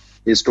India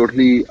is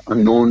totally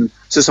unknown.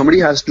 So somebody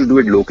has to do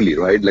it locally,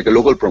 right? Like a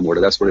local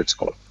promoter, that's what it's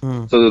called.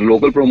 So the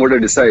local promoter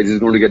decides he's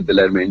going to get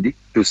Dalai Mehndi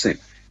to sing,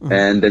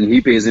 and then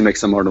he pays him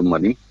X amount of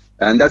money.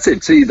 And that's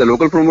it. See, the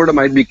local promoter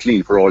might be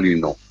clean for all you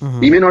know.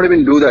 He may not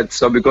even do that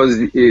stuff because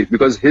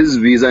his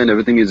visa and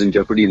everything is in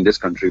jeopardy in this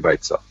country by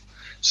itself.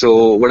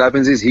 So what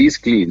happens is he's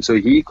clean. So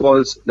he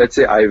calls, let's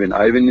say Ivan.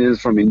 Ivan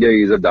is from India.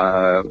 He's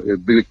a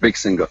big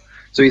singer.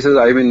 So he says,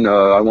 Ivan,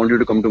 I want you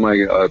to come to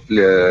my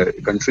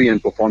country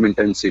and perform in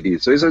 10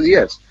 cities. So he says,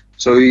 yes.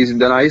 So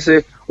then I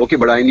say, okay,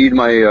 but I need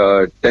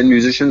my 10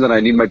 musicians and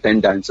I need my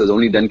 10 dancers.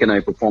 Only then can I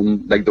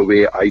perform like the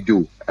way I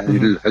do, and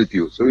it'll help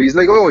you. So he's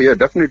like, oh yeah,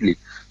 definitely.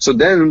 So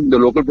then the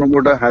local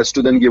promoter has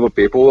to then give a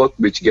paperwork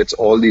which gets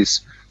all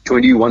these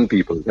 21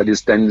 people, that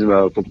is 10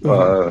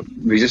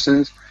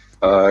 musicians,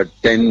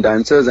 10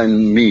 dancers,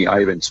 and me,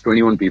 Ivan's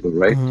 21 people,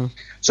 right?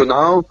 So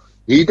now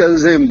he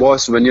tells him,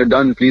 boss, when you're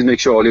done, please make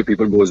sure all your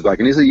people goes back.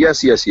 And he says,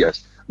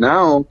 yes.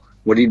 Now,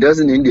 what he does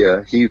in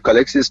India, he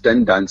collects his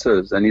 10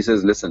 dancers and he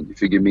says, listen,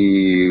 if you give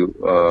me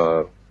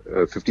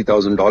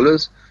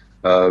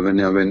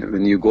 $50,000,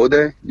 when you go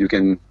there, you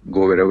can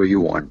go wherever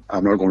you want.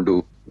 I'm not going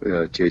to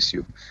chase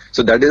you.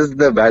 So that is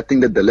the bad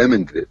thing that Dalai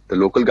Mehndi did. The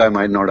local guy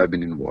might not have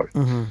been involved.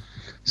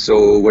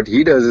 So what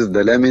he does is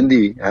Dalai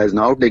Mehndi has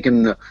now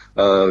taken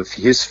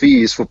his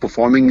fees for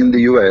performing in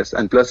the US,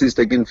 and plus he's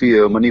taken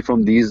money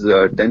from these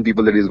 10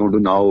 people that he's going to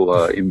now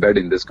embed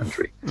in this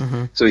country.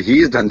 So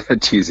he's done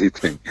that cheesy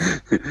thing.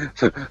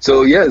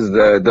 So yes,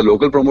 the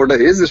local promoter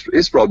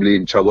is probably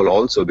in trouble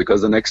also,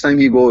 because the next time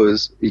he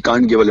goes, he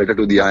can't give a letter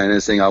to the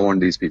INS saying, I want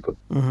these people.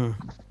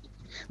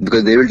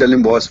 Because they will tell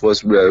him, boss,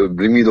 first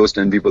bring me those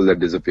 10 people that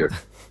disappeared.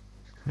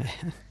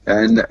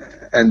 And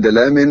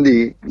Dalai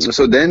Mehndi,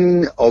 so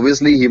then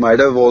obviously he might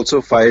have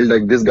also filed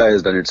like this guy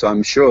has done it. So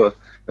I'm sure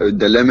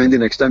Dalai Mehndi,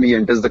 next time he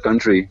enters the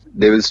country,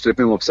 they will strip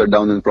him upside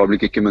down and probably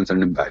kick him and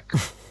send him back.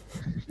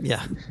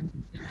 Yeah.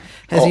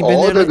 Has he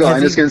been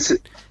there?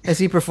 Has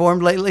he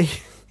performed lately?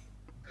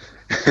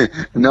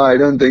 No, I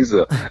don't think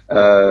so.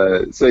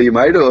 So he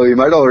might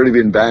have already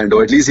been banned,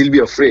 or at least he'll be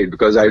afraid,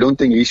 because I don't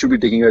think he should be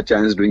taking a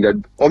chance doing that.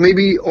 Or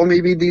maybe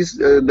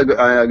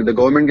the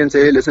government can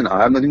say, hey, listen,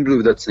 I have nothing to do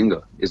with that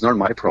singer. It's not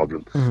my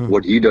problem.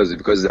 What he does,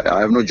 because I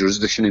have no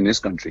jurisdiction in his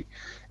country,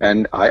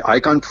 and I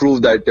can't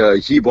prove that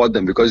he bought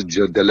them, because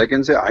Dalai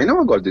can say, I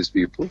never got these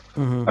people.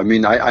 I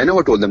mean, I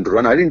never told them to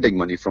run. I didn't take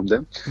money from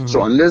them.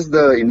 So unless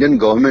the Indian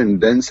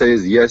government then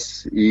says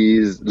yes,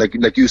 he's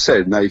like you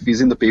said, now if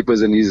he's in the papers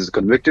and he's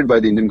convicted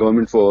by the Indian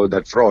government for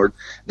that fraud,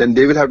 then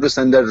they will have to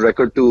send that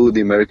record to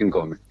the American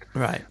government.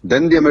 Right.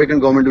 Then the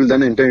American government will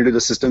then enter into the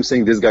system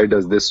saying this guy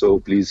does this, so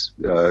please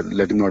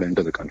let him not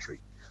enter the country.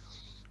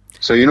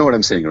 So you know what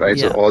I'm saying, right?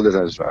 Yeah. So all this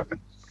has to happen.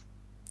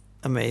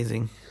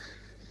 Amazing.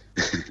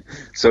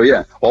 So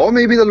yeah, or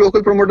maybe the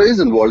local promoter is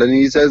involved and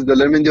he says,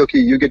 Dalai Mehndi, okay,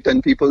 you get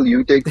 10 people,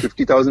 you take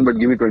 50,000, but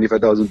give me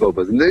 25,000 per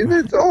person.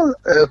 It's all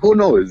who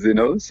knows, you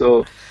know.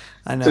 So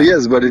I know. So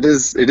yes, but it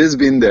is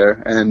been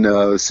there, and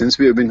since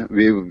we've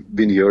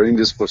been hearing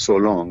this for so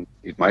long,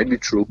 it might be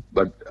true.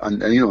 But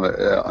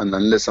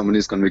unless someone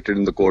is convicted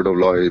in the court of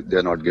law,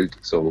 they're not guilty.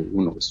 So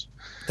who knows?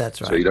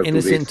 That's right. So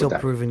innocent until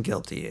proven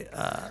guilty.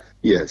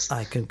 Yes,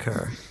 I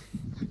concur.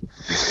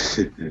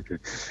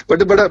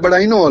 but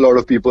I know a lot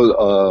of people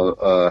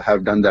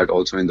have done that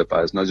also in the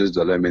past, not just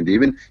Dalai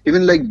Mehndi.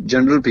 Even like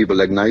general people,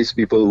 like nice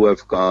people who have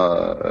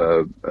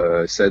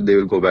said they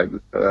will go back.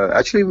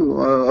 Actually,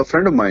 a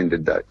friend of mine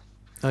did that.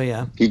 Oh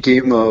yeah. He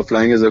came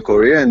flying as a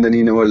courier, and then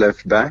he never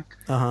left back.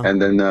 And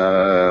then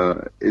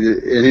and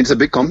it's a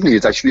big company.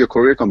 It's actually a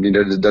courier company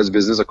that does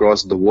business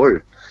across the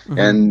world.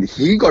 And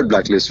he got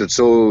blacklisted.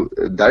 So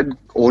that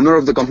owner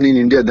of the company in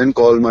India then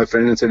called my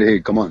friend and said,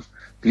 "Hey, come on,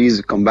 please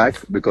come back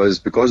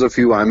because of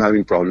you, I'm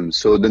having problems."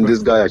 So then this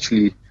guy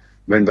actually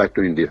went back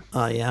to India.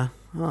 Oh yeah.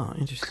 Oh,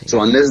 interesting.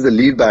 So unless they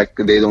leave back,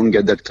 they don't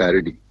get that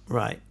clarity.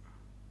 Right.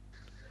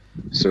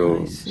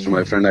 So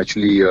my friend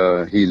actually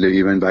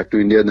he went back to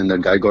India. Then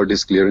that guy got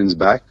his clearance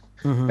back,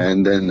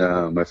 and then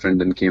my friend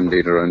then came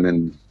later, and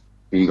then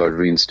he got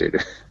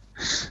reinstated.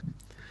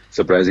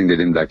 Surprising they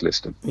didn't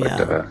blacklist him.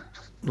 Yeah.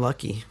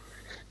 Lucky.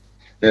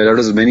 Yeah, that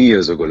was many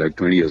years ago, like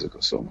 20 years ago.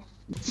 So.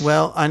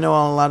 Well, I know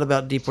a lot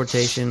about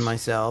deportation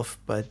myself,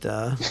 but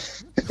you're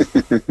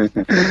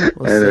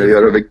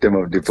a victim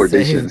of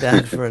deportation. Save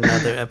that for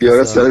another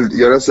episode.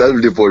 You're a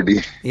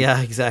self-deportee.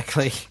 Yeah,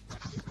 exactly.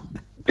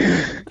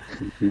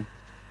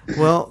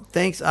 Well,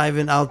 thanks,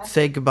 Ivan. I'll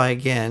say goodbye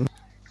again.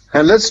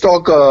 And let's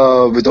talk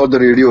without the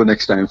radio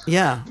next time.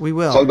 Yeah, we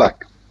will. Call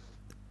back.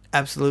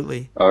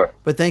 Absolutely. All right.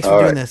 But thanks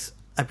for doing this.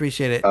 I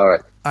appreciate it. All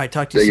right. All right,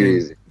 talk to you soon. Take it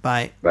easy.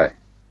 Bye. Bye.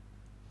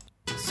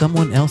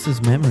 Someone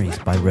Else's Memories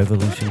by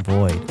Revolution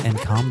Void and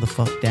Calm the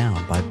Fuck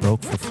Down by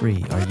Broke for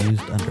Free are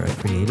used under a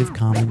Creative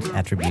Commons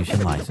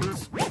Attribution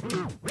License.